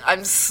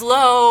 I'm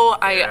slow.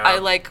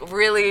 I'm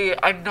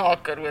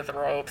not good with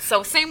rope.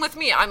 So same with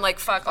me. I'm like,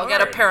 fuck, I'll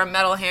get a pair of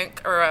metal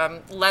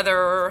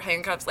leather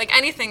handcuffs, like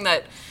anything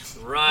that,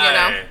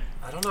 I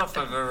don't know if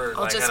I've ever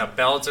had a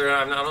belt or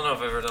I don't know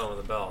if I've ever done it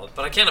with a belt,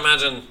 but I can't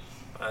imagine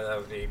that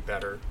would be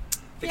better.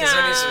 Because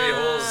there needs to be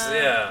holes,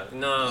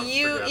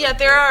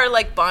 there are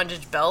like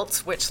bondage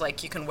belts, which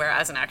like you can wear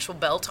as an actual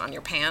belt on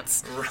your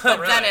pants,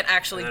 but then it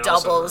actually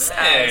doubles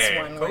as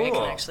one where you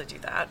can actually do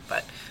that.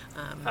 But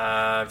I'm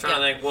trying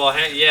to think. Well,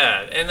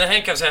 and the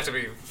handcuffs have to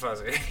be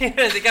fuzzy.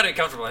 They got to be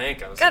comfortable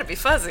handcuffs. Got to be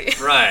fuzzy,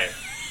 right?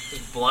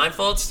 There's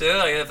blindfolds too.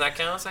 Like, if that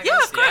counts, I guess.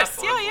 Yeah, of course.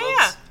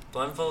 Yeah.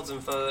 Blindfolds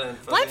and fuzzy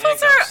blindfolds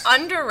handcuffs are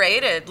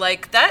underrated.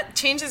 Like that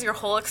changes your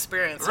whole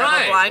experience.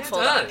 Right, a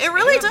blindfold. It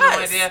really does. No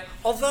idea.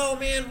 Although,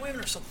 man, women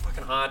are so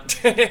fucking hot.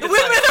 Women are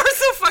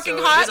so fucking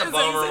hot. It's a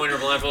bummer when you're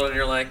blindfolded and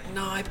you're like,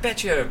 no, I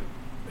bet you.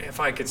 If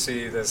I could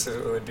see this,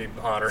 it would be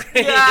hotter.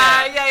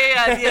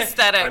 Yeah. The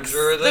aesthetics. I'm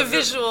sure the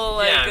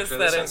visual aesthetics. Sure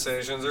the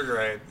sensations are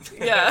great.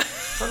 Yeah.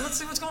 But let's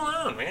see what's going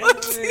on, man.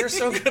 You're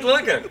so good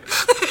looking.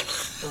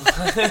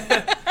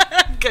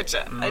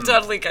 Getcha. I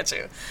totally get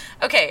you.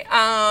 Okay.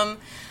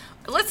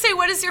 Let's say,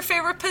 what is your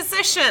favorite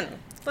position?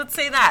 Let's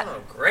say that.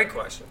 Oh, great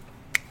question.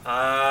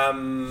 I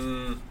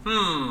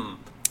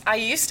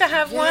used to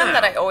have one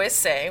that I always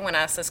say when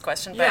asked this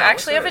question, but I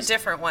actually have a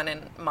different one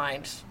in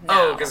mind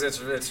now. Oh, because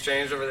it's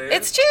changed over the years?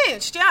 It's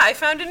changed, yeah. I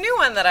found a new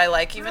one that I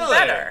like even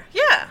better.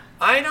 Yeah.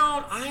 I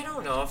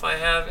don't know if I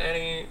have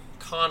any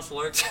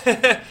conflict.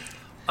 It's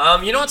a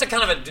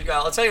kind of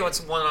I'll tell you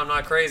what's one I'm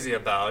not crazy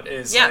about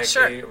is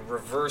a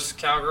reverse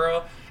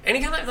cowgirl.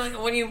 Any kind of, like,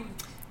 when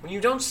you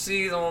don't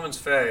see the woman's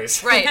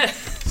face, right?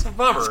 It's a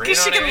bummer.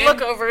 Because she can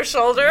look over her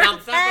shoulder. Now,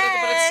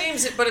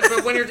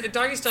 but when your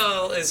doggy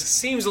style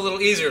seems a little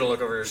easier to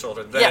look over your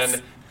shoulder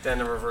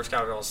than a reverse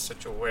cowgirl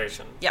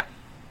situation. Yeah.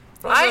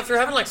 But also, if you're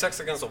having like sex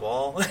against a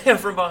wall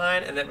from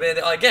behind, and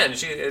again,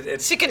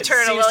 she can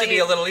turn a little. It seems to be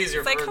a little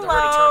easier for her to turn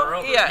her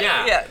over.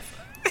 Yeah.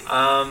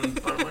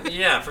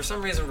 For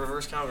some reason,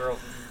 reverse cowgirl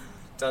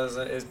does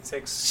it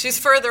takes. She's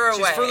further away.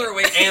 She's further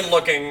away and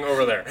looking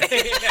over there.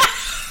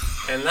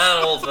 And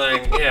that whole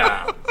thing,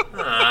 that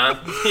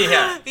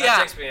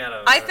takes me out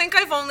of it. I think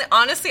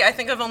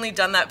I've only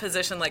done that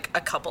position like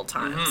a couple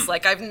times.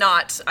 Like I do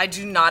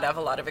not have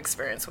a lot of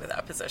experience with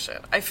that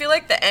position. I feel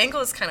like the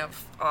angle is kind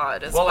of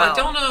odd as well. Well, I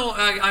don't know.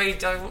 I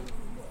don't.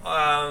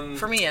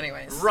 For me,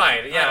 anyways.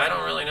 Right? Yeah, I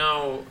don't really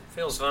know.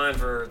 Feels fine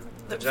for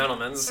the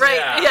gentleman's. Right?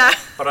 Yeah.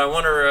 But I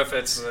wonder if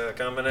it's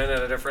coming in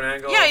at a different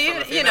angle. Yeah,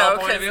 from a female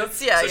point of view.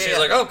 So she's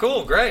like, "Oh,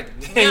 cool, great.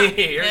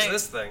 Here's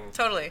this thing."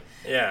 Totally.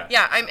 Yeah.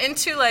 Yeah, I'm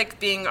into like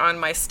being on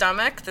my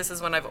stomach. This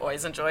is one I've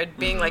always enjoyed,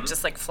 being like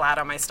just like flat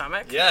on my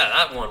stomach. Yeah,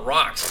 that one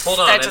rocks.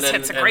 Hold on, that just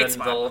hits a great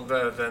spot.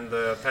 Then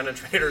the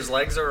penetrator's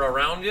legs are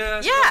around you.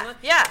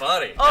 Yeah,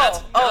 buddy.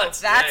 That's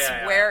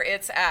where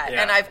it's at.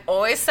 Yeah. And I've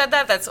always said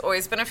that. That's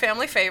always been a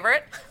family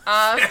favorite.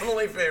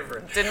 Family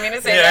favorite. Didn't mean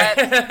to say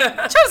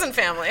that. Chosen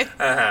family.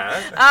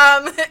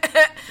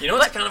 You know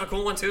what's kind of a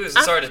cool one too?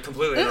 Sorry to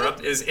completely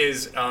interrupt.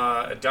 Is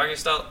doggy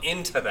style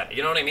into that?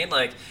 You know what I mean?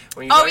 Like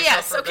when you.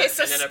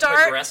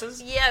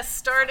 Progresses? Yes,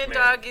 start in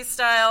doggy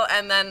style,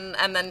 and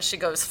then she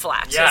goes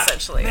flat,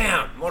 essentially.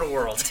 Man, what a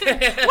world. What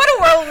a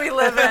world we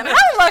live in. How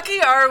lucky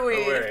are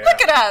we?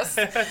 Look at us.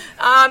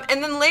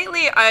 And then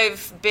lately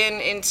I've been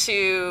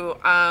into,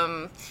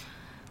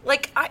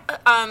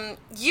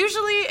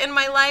 usually in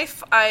my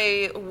life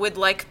I would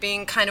like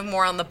being kind of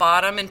more on the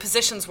bottom, in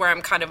positions where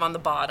I'm kind of on the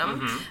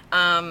bottom.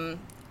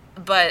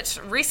 But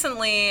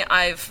recently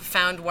I've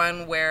found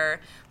one where,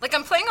 like,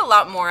 I'm playing a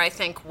lot more, I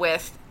think,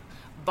 with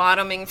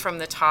bottoming from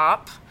the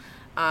top,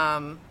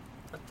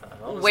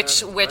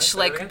 which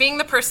like being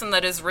the person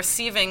that is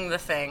receiving the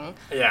thing,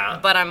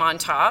 but I'm on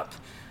top.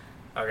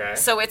 Okay.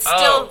 So it's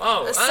still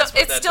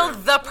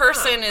the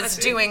person is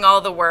doing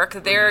all the work.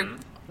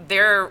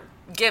 They're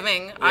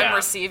giving, I'm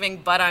receiving,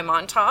 but I'm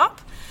on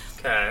top.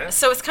 Okay.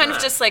 So it's kind of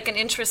just like an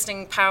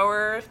interesting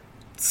power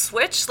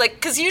switch, like,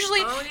 because usually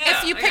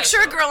if you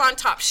picture a girl on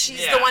top,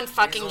 she's the one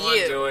fucking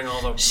you. Doing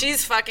all the...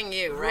 She's fucking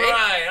you, right?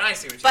 Right, I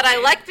see what you mean. But I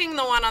like being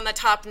the one on the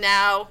top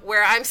now,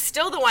 where I'm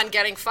still the one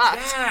getting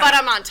fucked, but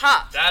I'm on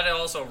top. That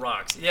also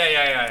rocks.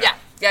 Yeah.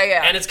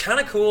 And it's kind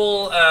of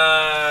cool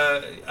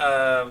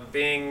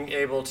being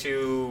able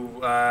to,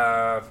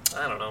 I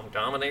don't know,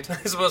 dominate,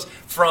 I suppose,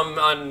 from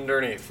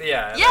underneath.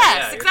 Yes,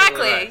 exactly.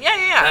 Totally right.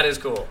 Yeah. That is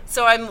cool.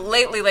 So I'm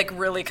lately, like,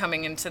 really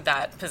coming into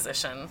that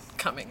position.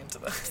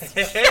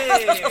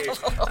 Hey!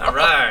 All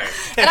right.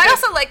 And I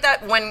also like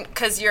that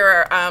because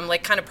you're,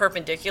 like, kind of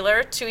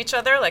perpendicular to each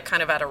other, like,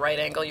 kind of at a right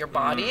angle, your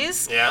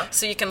bodies. Yeah.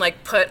 So you can,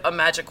 like, put a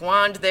magic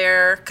wand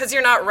there, because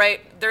you're not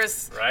right.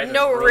 There's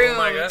no room.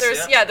 I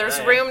guess, there's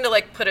room to,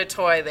 like, put a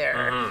toy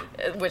there,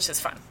 which is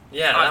fun.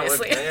 Yeah,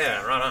 obviously.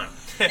 Right on.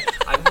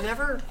 I've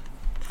never.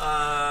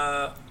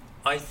 I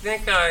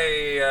think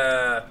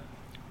I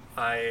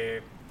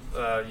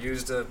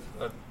used a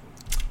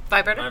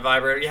vibrator. My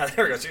vibrator. Yeah,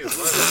 there we go.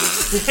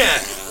 Jesus.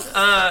 No.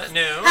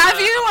 Have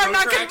you? I'm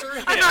not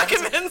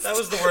convinced. That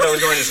was the word I was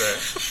going to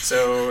say.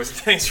 So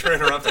thanks for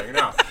interrupting.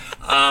 No.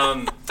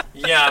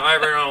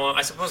 Vibrator.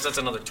 I suppose that's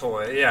another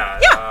toy.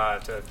 Yeah.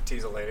 To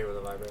tease a lady with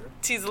a vibrator.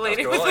 Tease a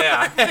lady cool. with a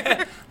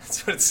vibrator.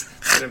 That's what it's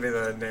going to be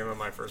the name of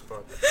my first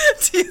book.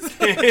 Tease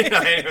a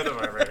lady with a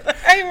vibrator.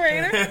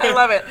 Vibrator. I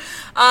love it.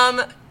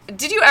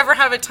 Did you ever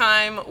have a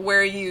time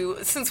where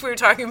since we were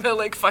talking about,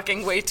 like,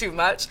 fucking way too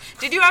much,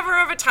 did you ever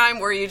have a time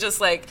where you just,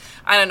 like,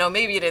 I don't know,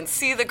 maybe you didn't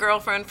see the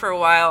girlfriend for a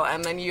while,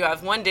 and then you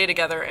have one day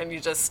together and you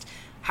just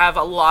have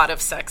a lot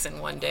of sex in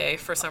one day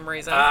for some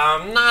reason?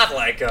 Not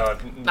like a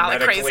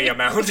medically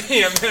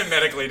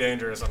medically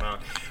dangerous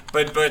amount.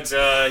 But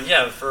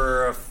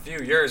for a few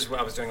years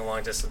I was doing a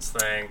long distance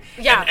thing.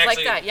 Yeah, actually,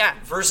 like that, yeah.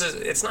 Versus,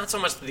 it's not so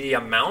much the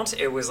amount,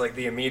 it was like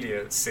the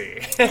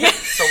immediacy.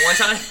 So one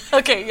time...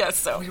 Okay, yes,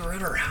 so... We were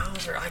at her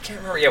house, or I can't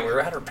remember. Yeah, we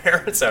were at her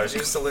parents' house. She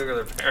used to live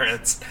with her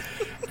parents.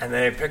 And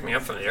they picked me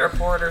up from the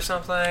airport or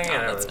something,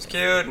 and it was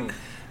cute.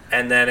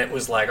 And then it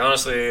was like,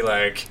 honestly,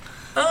 like...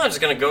 I'm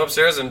just going to go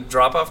upstairs and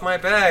drop off my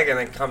bag and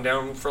then come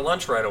down for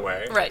lunch right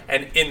away. Right.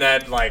 And in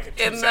that, like,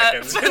 2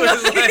 seconds, it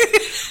was like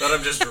that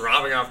I'm just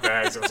dropping off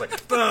bags. It was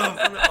like, boom,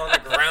 on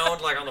the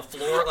ground, like, on the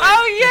floor.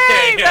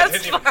 Like,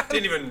 that's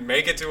didn't even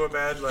make it to a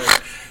bed.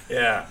 Like,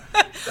 yeah.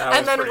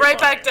 And then right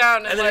back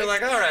down. And then you're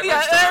like, all right,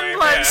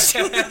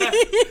 lunchtime.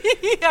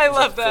 I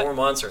love that. 4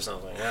 months or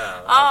something,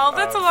 yeah. Oh,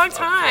 that's a long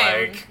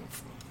time. Like,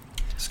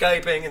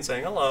 Skyping and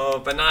saying hello,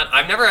 but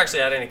I've never actually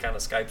had any kind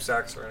of Skype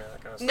sex or any of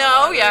that kind of stuff.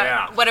 No,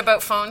 yeah. What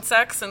about phone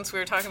sex, since we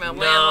were talking about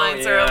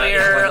landlines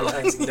earlier?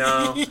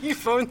 No.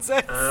 Phone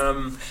sex?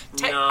 No.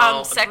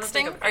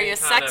 Sexting? Are you a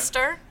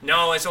sexter?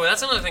 No, so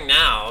that's another thing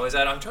now, is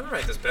that I'm trying to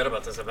write this bit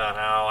about this, about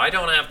how I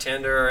don't have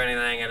Tinder or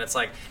anything, and it's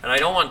like, and I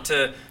don't want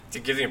to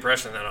give the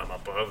impression that I'm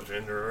above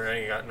Tinder or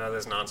any none of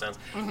this nonsense.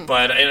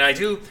 But, and I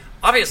do,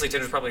 obviously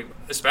Tinder's probably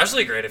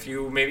especially great if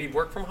you maybe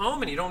work from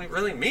home and you don't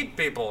really meet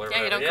people or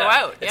whatever. You don't go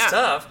out. It's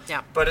tough.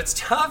 Yeah. But it's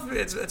tough.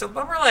 It's a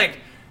bummer, like,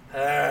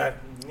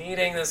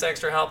 needing this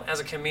extra help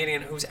as a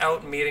comedian who's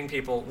out meeting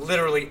people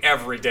literally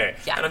every day.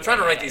 Yeah, and I'm trying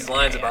to write these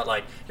lines about,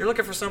 like, you're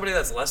looking for somebody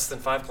that's less than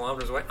 5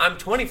 kilometers away. I'm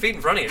 20 feet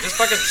in front of you. Just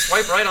fucking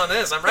swipe right on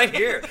this. I'm right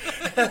here.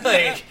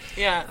 Like,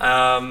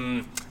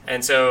 yeah.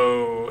 And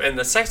so, and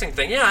the sexting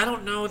thing, I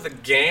don't know the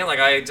game. Like,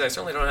 I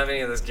certainly don't have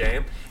any of this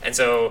game. And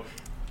so,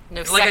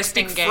 no, like, I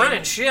speak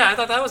French. Yeah, I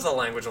thought that was the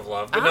language of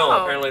love. But no,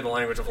 apparently the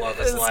language of love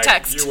is like,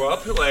 text. You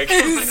up? Like,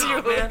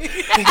 oh, man.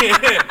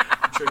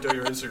 Checked out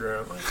your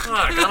Instagram. Like,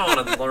 fuck, I don't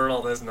want to learn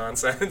all this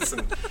nonsense.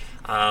 And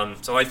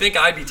so I think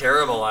I'd be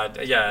terrible at,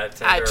 Tinder,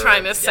 at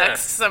trying to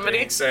sex somebody.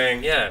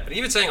 But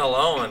even saying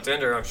hello on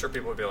Tinder, I'm sure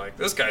people would be like,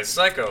 this guy's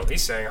psycho.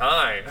 He's saying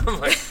hi. I'm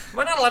like, am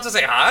I not allowed to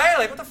say hi?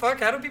 Like, what the fuck?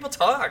 How do people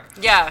talk?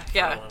 Yeah.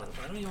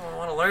 I don't even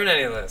want to learn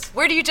any of this.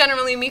 Where do you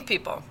generally meet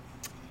people?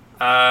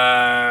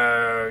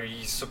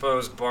 You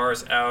suppose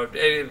bars out.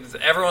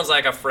 Everyone's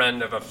like a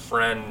friend of a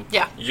friend.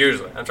 Yeah.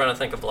 Usually. I'm trying to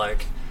think of,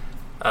 like,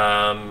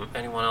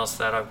 anyone else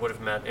that I would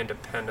have met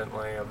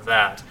independently of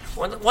that.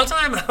 One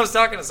time I was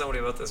talking to somebody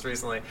about this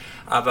recently,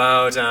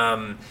 about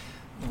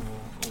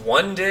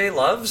one day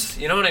loves,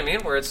 you know what I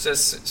mean? Where it's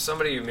just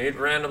somebody you meet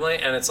randomly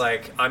and it's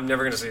like, I'm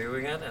never going to see you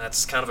again, and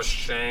that's kind of a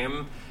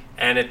shame.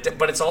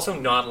 But it's also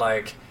not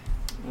like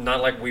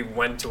we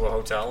went to a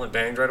hotel and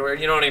banged right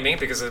away, you know what I mean?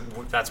 Because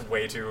that's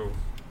way too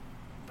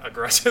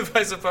aggressive,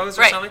 I suppose,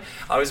 or something.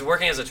 I was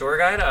working as a tour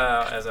guide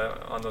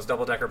on those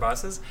double-decker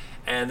buses,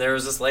 and there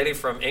was this lady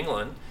from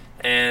England,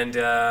 and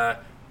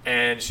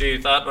she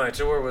thought my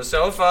tour was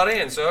so funny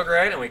and so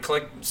great, and we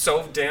clicked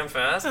so damn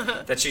fast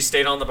that she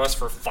stayed on the bus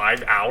for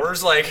 5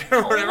 hours, like,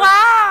 or whatever.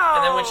 Wow!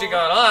 And then when she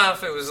got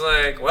off, it was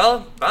like,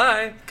 well,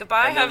 bye.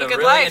 Goodbye, and have a good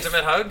really life.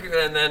 Intimate hug,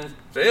 and then,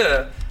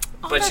 yeah.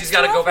 But she's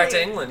got to go back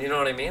to England, you know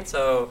what I mean?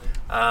 So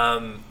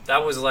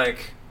that was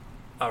like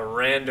a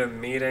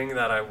random meeting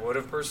that I would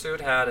have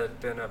pursued had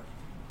it been a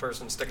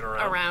person sticking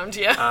around.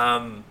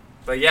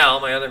 But yeah, all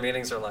my other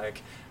meetings are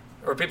like,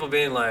 or people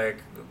being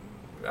like,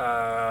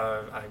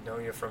 I know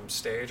you from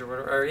stage or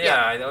whatever.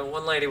 Or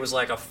one lady was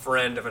like a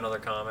friend of another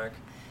comic.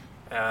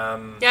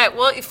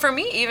 Well, for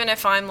me, even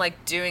if I'm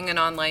like doing an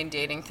online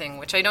dating thing,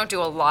 which I don't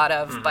do a lot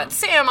of, but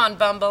say I'm on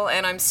Bumble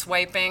and I'm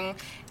swiping,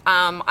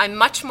 I'm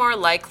much more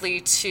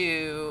likely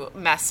to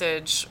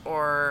message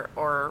or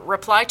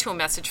reply to a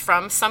message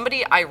from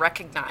somebody I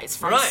recognize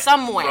from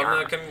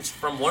somewhere.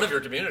 From one of your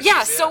communities.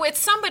 Yeah, so it's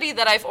somebody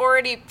that I've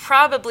already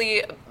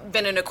probably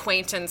been an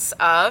acquaintance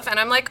of, and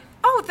I'm like,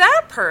 oh,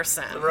 that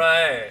person.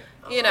 Right.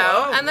 You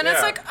know, and then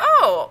it's like,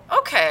 oh,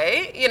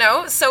 okay, you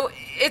know. So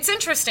it's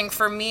interesting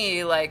for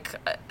me, like,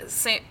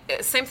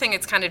 same thing,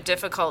 it's kind of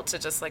difficult to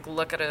just, like,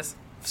 look at a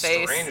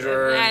face.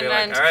 Stranger and be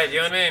like, all right,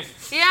 you and me.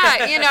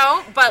 Yeah, you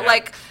know, but,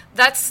 like,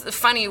 that's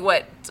funny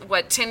what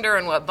Tinder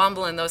and what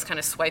Bumble and those kind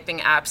of swiping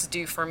apps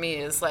do for me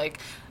is, like,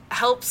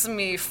 helps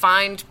me be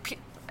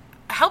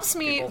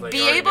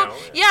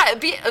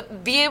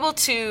able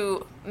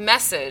to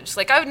message.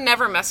 Like, I would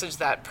never message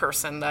that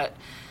person that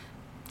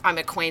I'm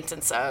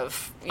acquaintance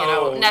of,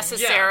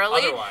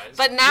 necessarily. Otherwise.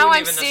 But now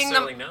I'm seeing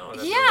them. Know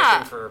that they're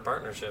looking for a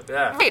partnership.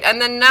 Yeah. Right,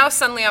 and then now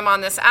suddenly I'm on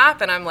this app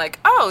and I'm like,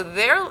 oh,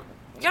 they're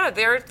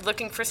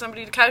looking for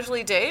somebody to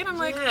casually date. I'm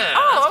like,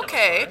 oh,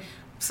 okay.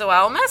 So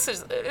I'll message.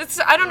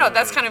 I don't know.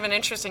 That's kind of an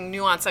interesting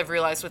nuance I've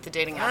realized with the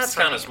dating apps. That's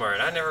kind of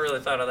smart. I never really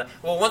thought of that.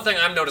 Well, one thing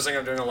I'm noticing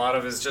I'm doing a lot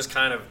of is just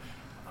kind of.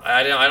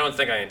 I don't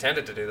think I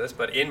intended to do this,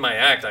 but in my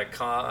act,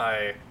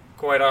 I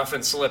quite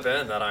often slip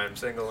in that I'm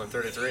single and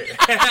 33.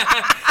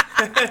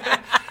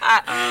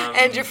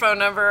 And your phone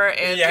number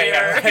and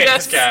right,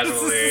 just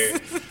casually.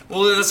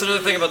 Well, that's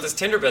another thing about this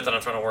Tinder bit that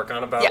I'm trying to work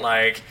on about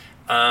like.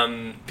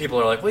 People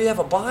are like, well, you have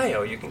a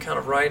bio. You can kind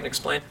of write and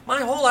explain.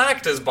 My whole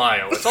act is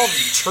bio. It's all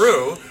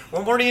true.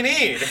 What more do you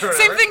need?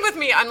 Same thing with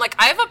me. I'm like,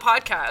 I have a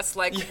podcast.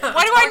 Like,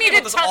 why do I need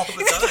to tell?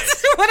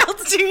 What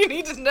else do you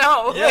need to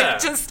know? Yeah.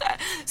 Like, just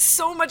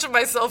so much of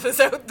myself is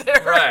out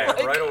there. Right,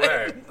 like, right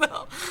away.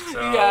 No.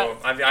 So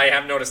I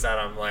have noticed that.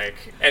 I'm like,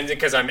 and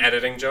because I'm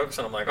editing jokes,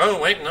 and I'm like, oh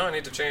wait, no, I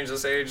need to change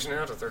this age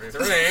now to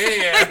 33.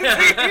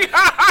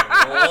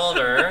 I'm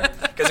older,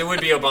 because it would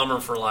be a bummer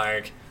for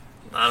like,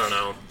 I don't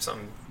know,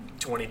 some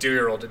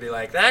 22-year-old to be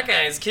like, that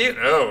guy's cute.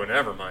 Oh,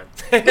 never mind.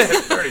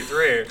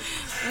 33.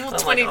 Well,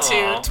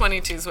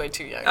 22 is way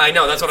too young. I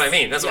know, that's what I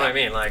mean. That's what I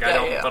mean. Like,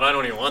 but I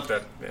don't even want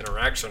that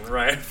interaction,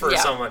 right? For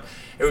someone,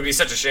 it would be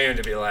such a shame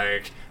to be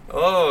like,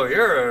 oh,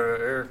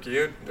 you're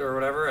cute or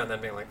whatever, and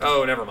then being like,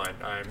 oh, never mind.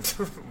 I'm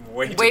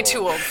way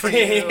too old for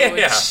you.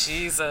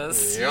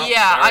 Jesus.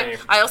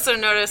 Yep, I also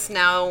notice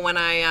now when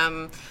I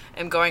am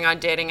going on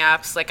dating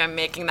apps, like I'm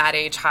making that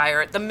age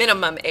higher, the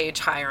minimum age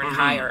higher and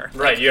higher.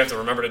 Right, you have to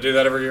remember to do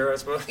that every year, I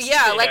suppose.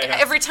 Yeah,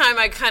 every time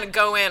I kind of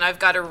go in, I've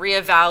got to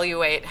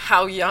reevaluate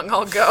how young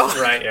I'll go.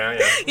 Right,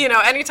 yeah. You know,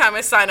 anytime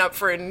I sign up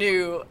for a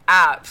new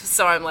app,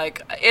 so I'm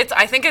like,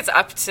 I think it's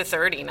up to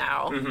 30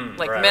 now,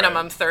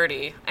 minimum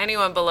 30.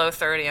 Anyone below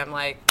 30, I'm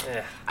like,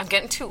 I'm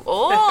getting too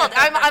old.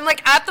 I'm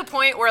like at the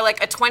point where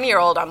like a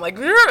 20-year-old, I'm like,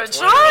 you're a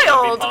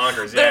child.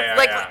 Bonkers.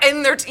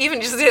 And they're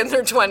even just in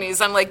their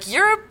 20s, I'm like,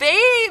 you're a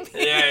baby.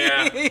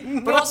 Yeah.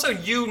 But also,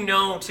 you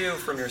know, too,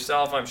 from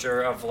yourself, I'm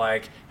sure, of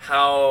like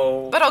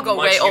how but I'll go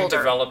much way you've older.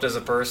 developed as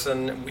a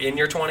person in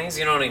your 20s,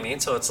 you know what I mean?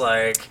 So it's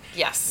like,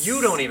 yes,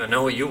 you don't even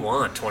know what you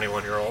want,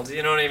 21-year-olds,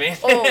 you know what I mean?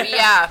 Oh,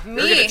 yeah. You're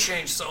going to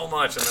change so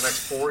much in the next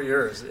 4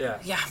 years,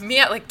 Yeah, me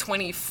at like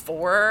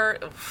 24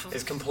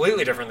 is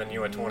completely different than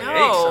you at 28,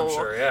 no. I'm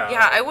sure,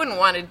 Yeah, I wouldn't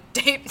want to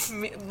date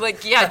me.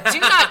 Like, do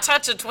not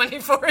touch a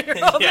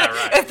 24-year-old. Yeah,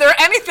 right. If they're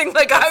anything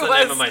like That's I was. the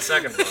name of my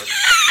second book.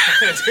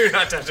 Do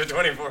not touch a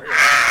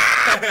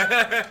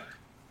 24-year-old.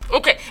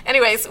 Okay,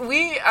 anyways,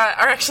 we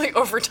are actually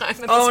over time at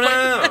this point. Oh,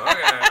 no.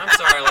 Okay, I'm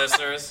sorry,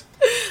 listeners.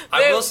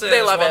 I will say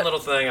there's one little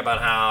thing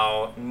about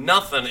how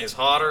nothing is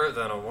hotter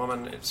than a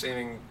woman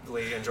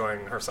seemingly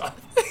enjoying herself.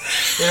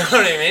 You know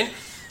what I mean?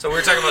 So we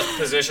were talking about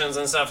positions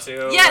and stuff,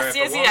 too. Yes.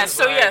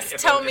 So,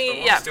 tell me. If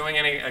the woman's doing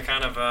any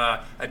kind of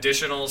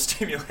additional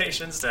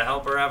stimulations to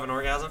help her have an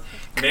orgasm,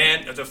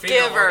 man, the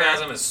female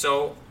orgasm is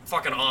so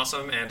fucking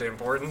awesome and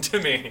important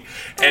to me.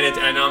 And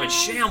I'm in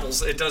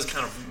shambles. It does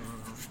kind of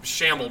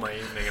shamble my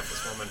evening if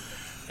this woman...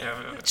 I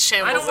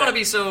don't want to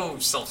be so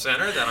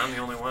self-centered that I'm the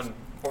only one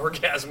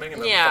orgasming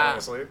and then falling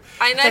asleep.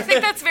 And I think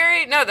that's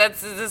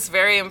that's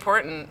very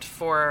important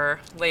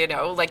for, you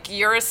know, like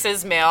you're a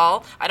cis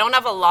male. I don't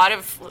have a lot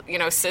of, you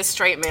know, cis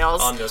straight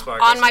males on this podcast.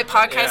 On my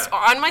podcast,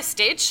 on my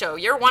stage show.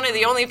 You're one of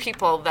the only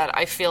people that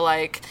I feel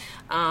like,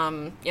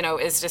 you know,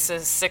 is just a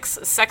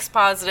sex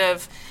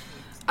positive,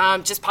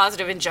 just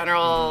positive in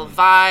general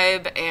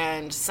vibe,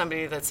 and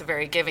somebody that's a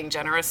very giving,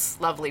 generous,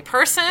 lovely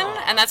person.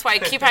 Aww. And that's why I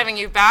keep having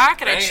you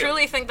back, and I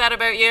truly think that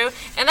about you.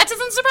 And that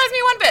doesn't surprise me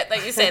one bit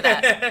that you say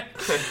that.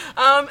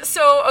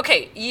 So,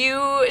 okay,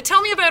 you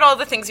tell me about all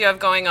the things you have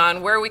going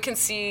on, where we can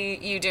see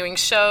you doing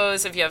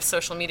shows, if you have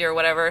social media or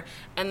whatever,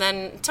 and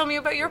then tell me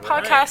about your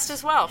podcast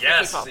as well.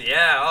 Yes,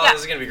 this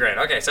is going to be great.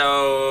 Okay,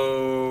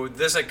 so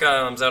this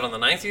comes out on the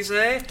 9th, you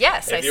say?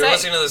 Yes, If you're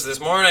listening to this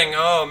morning,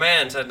 oh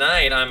man,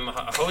 tonight I'm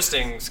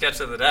hosting Sketch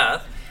to the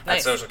Death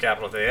at Social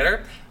Capital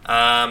Theater.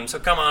 So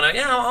come on out.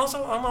 Yeah,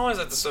 also, I'm always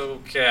at the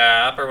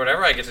SoCap or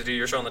whatever. I get to do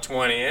your show on the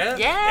 20th.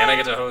 Yeah. And I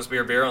get to host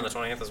Beer on the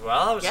 20th as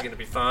well, which is going to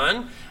be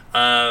fun.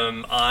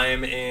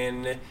 I'm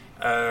in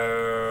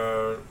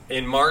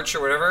March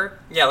or whatever.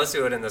 Yeah, let's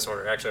do it in this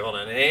order. Actually, hold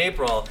on. In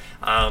April,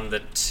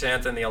 the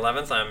 10th and the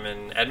 11th, I'm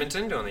in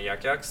Edmonton doing the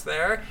Yuck Yucks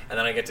there. And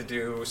then I get to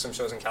do some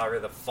shows in Calgary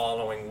the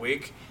following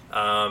week.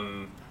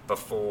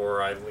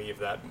 Before I leave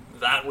that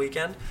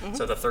weekend. Mm-hmm.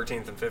 So the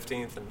 13th and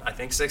 15th and I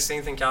think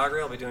 16th in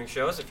Calgary, I'll be doing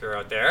shows if you're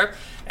out there.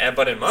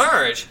 But in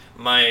March,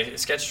 my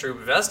sketch troupe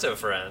Vesta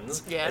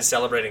Friends is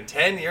celebrating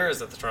 10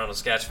 years at the Toronto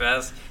Sketch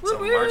Fest. So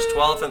March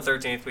 12th and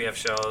 13th we have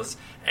shows.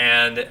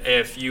 And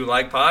if you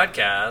like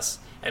podcasts,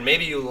 and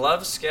maybe you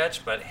love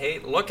sketch but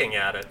hate looking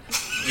at it,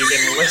 you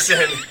can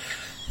listen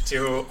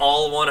to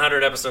all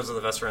 100 episodes of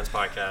the Vesta Friends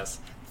podcast.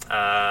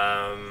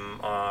 On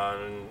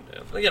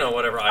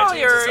whatever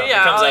iTunes and stuff. It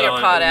comes out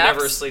on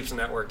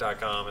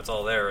neversleepsnetwork.com. It's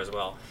all there as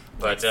well.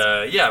 But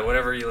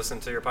whatever you listen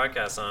to your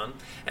podcasts on.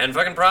 And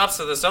fucking props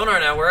to the Sonar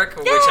Network,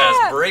 which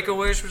has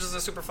Break-A-Wish, which is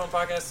a super fun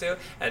podcast too.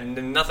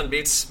 And nothing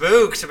beats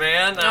Spooked,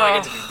 man. Now I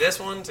get to do this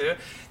one too.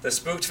 The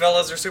Spooked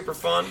fellas are super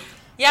fun.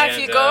 Yeah, if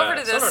you go over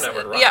to this,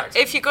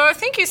 if you go,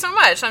 thank you so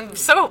much. I'm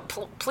so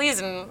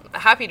pleased and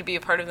happy to be a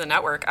part of the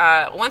network.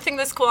 One thing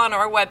that's cool on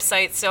our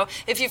website, so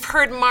if you've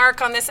heard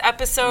Mark on this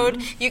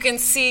episode, you can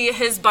see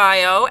his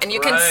bio, and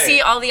you can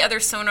see all the other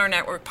Sonar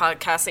Network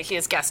podcasts that he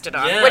has guested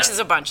on, which is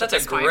a bunch at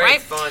this point, right?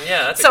 That's a great fun,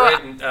 that's a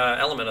great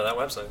element of that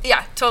website.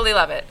 Yeah, totally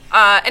love it.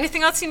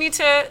 Anything else you need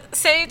to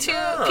say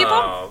to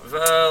people?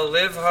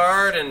 Live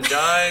hard and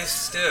die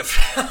stiff.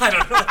 I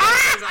don't know.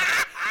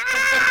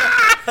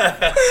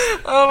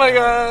 Oh my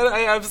god,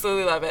 I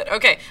absolutely love it.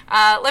 Okay,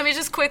 let me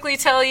just quickly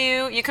tell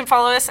you, you can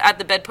follow us at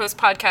the Bedpost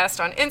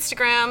Podcast on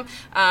Instagram.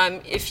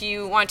 If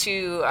you want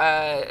to,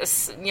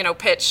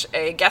 pitch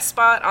a guest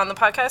spot on the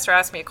podcast or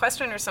ask me a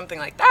question or something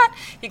like that,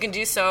 you can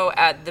do so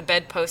at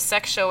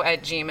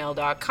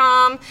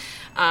thebedpostsexshow@gmail.com.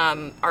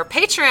 Our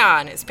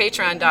Patreon is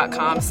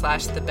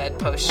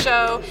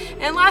patreon.com/thebedpostshow.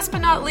 And last but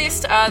not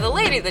least, the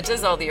lady that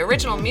does all the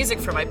original music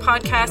for my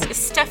podcast is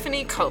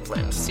Stephanie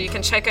Copeland. So you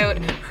can check out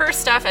her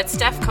stuff at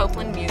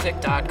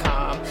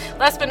stephcopelandmusic.com.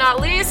 Last but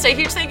not least, a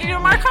huge thank you to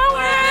Marc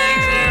Hallworth. Thank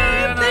you.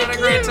 Had a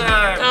great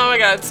time. Oh my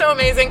god, so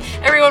amazing.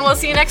 Everyone, we'll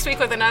see you next week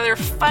with another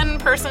fun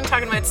person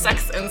talking about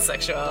sex and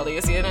sexuality.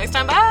 See you next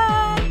time.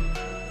 Bye.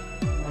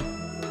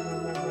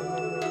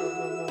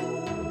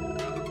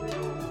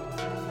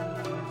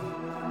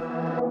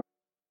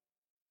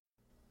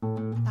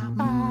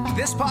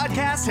 This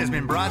podcast has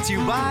been brought to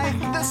you by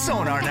the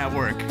Sonar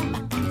Network.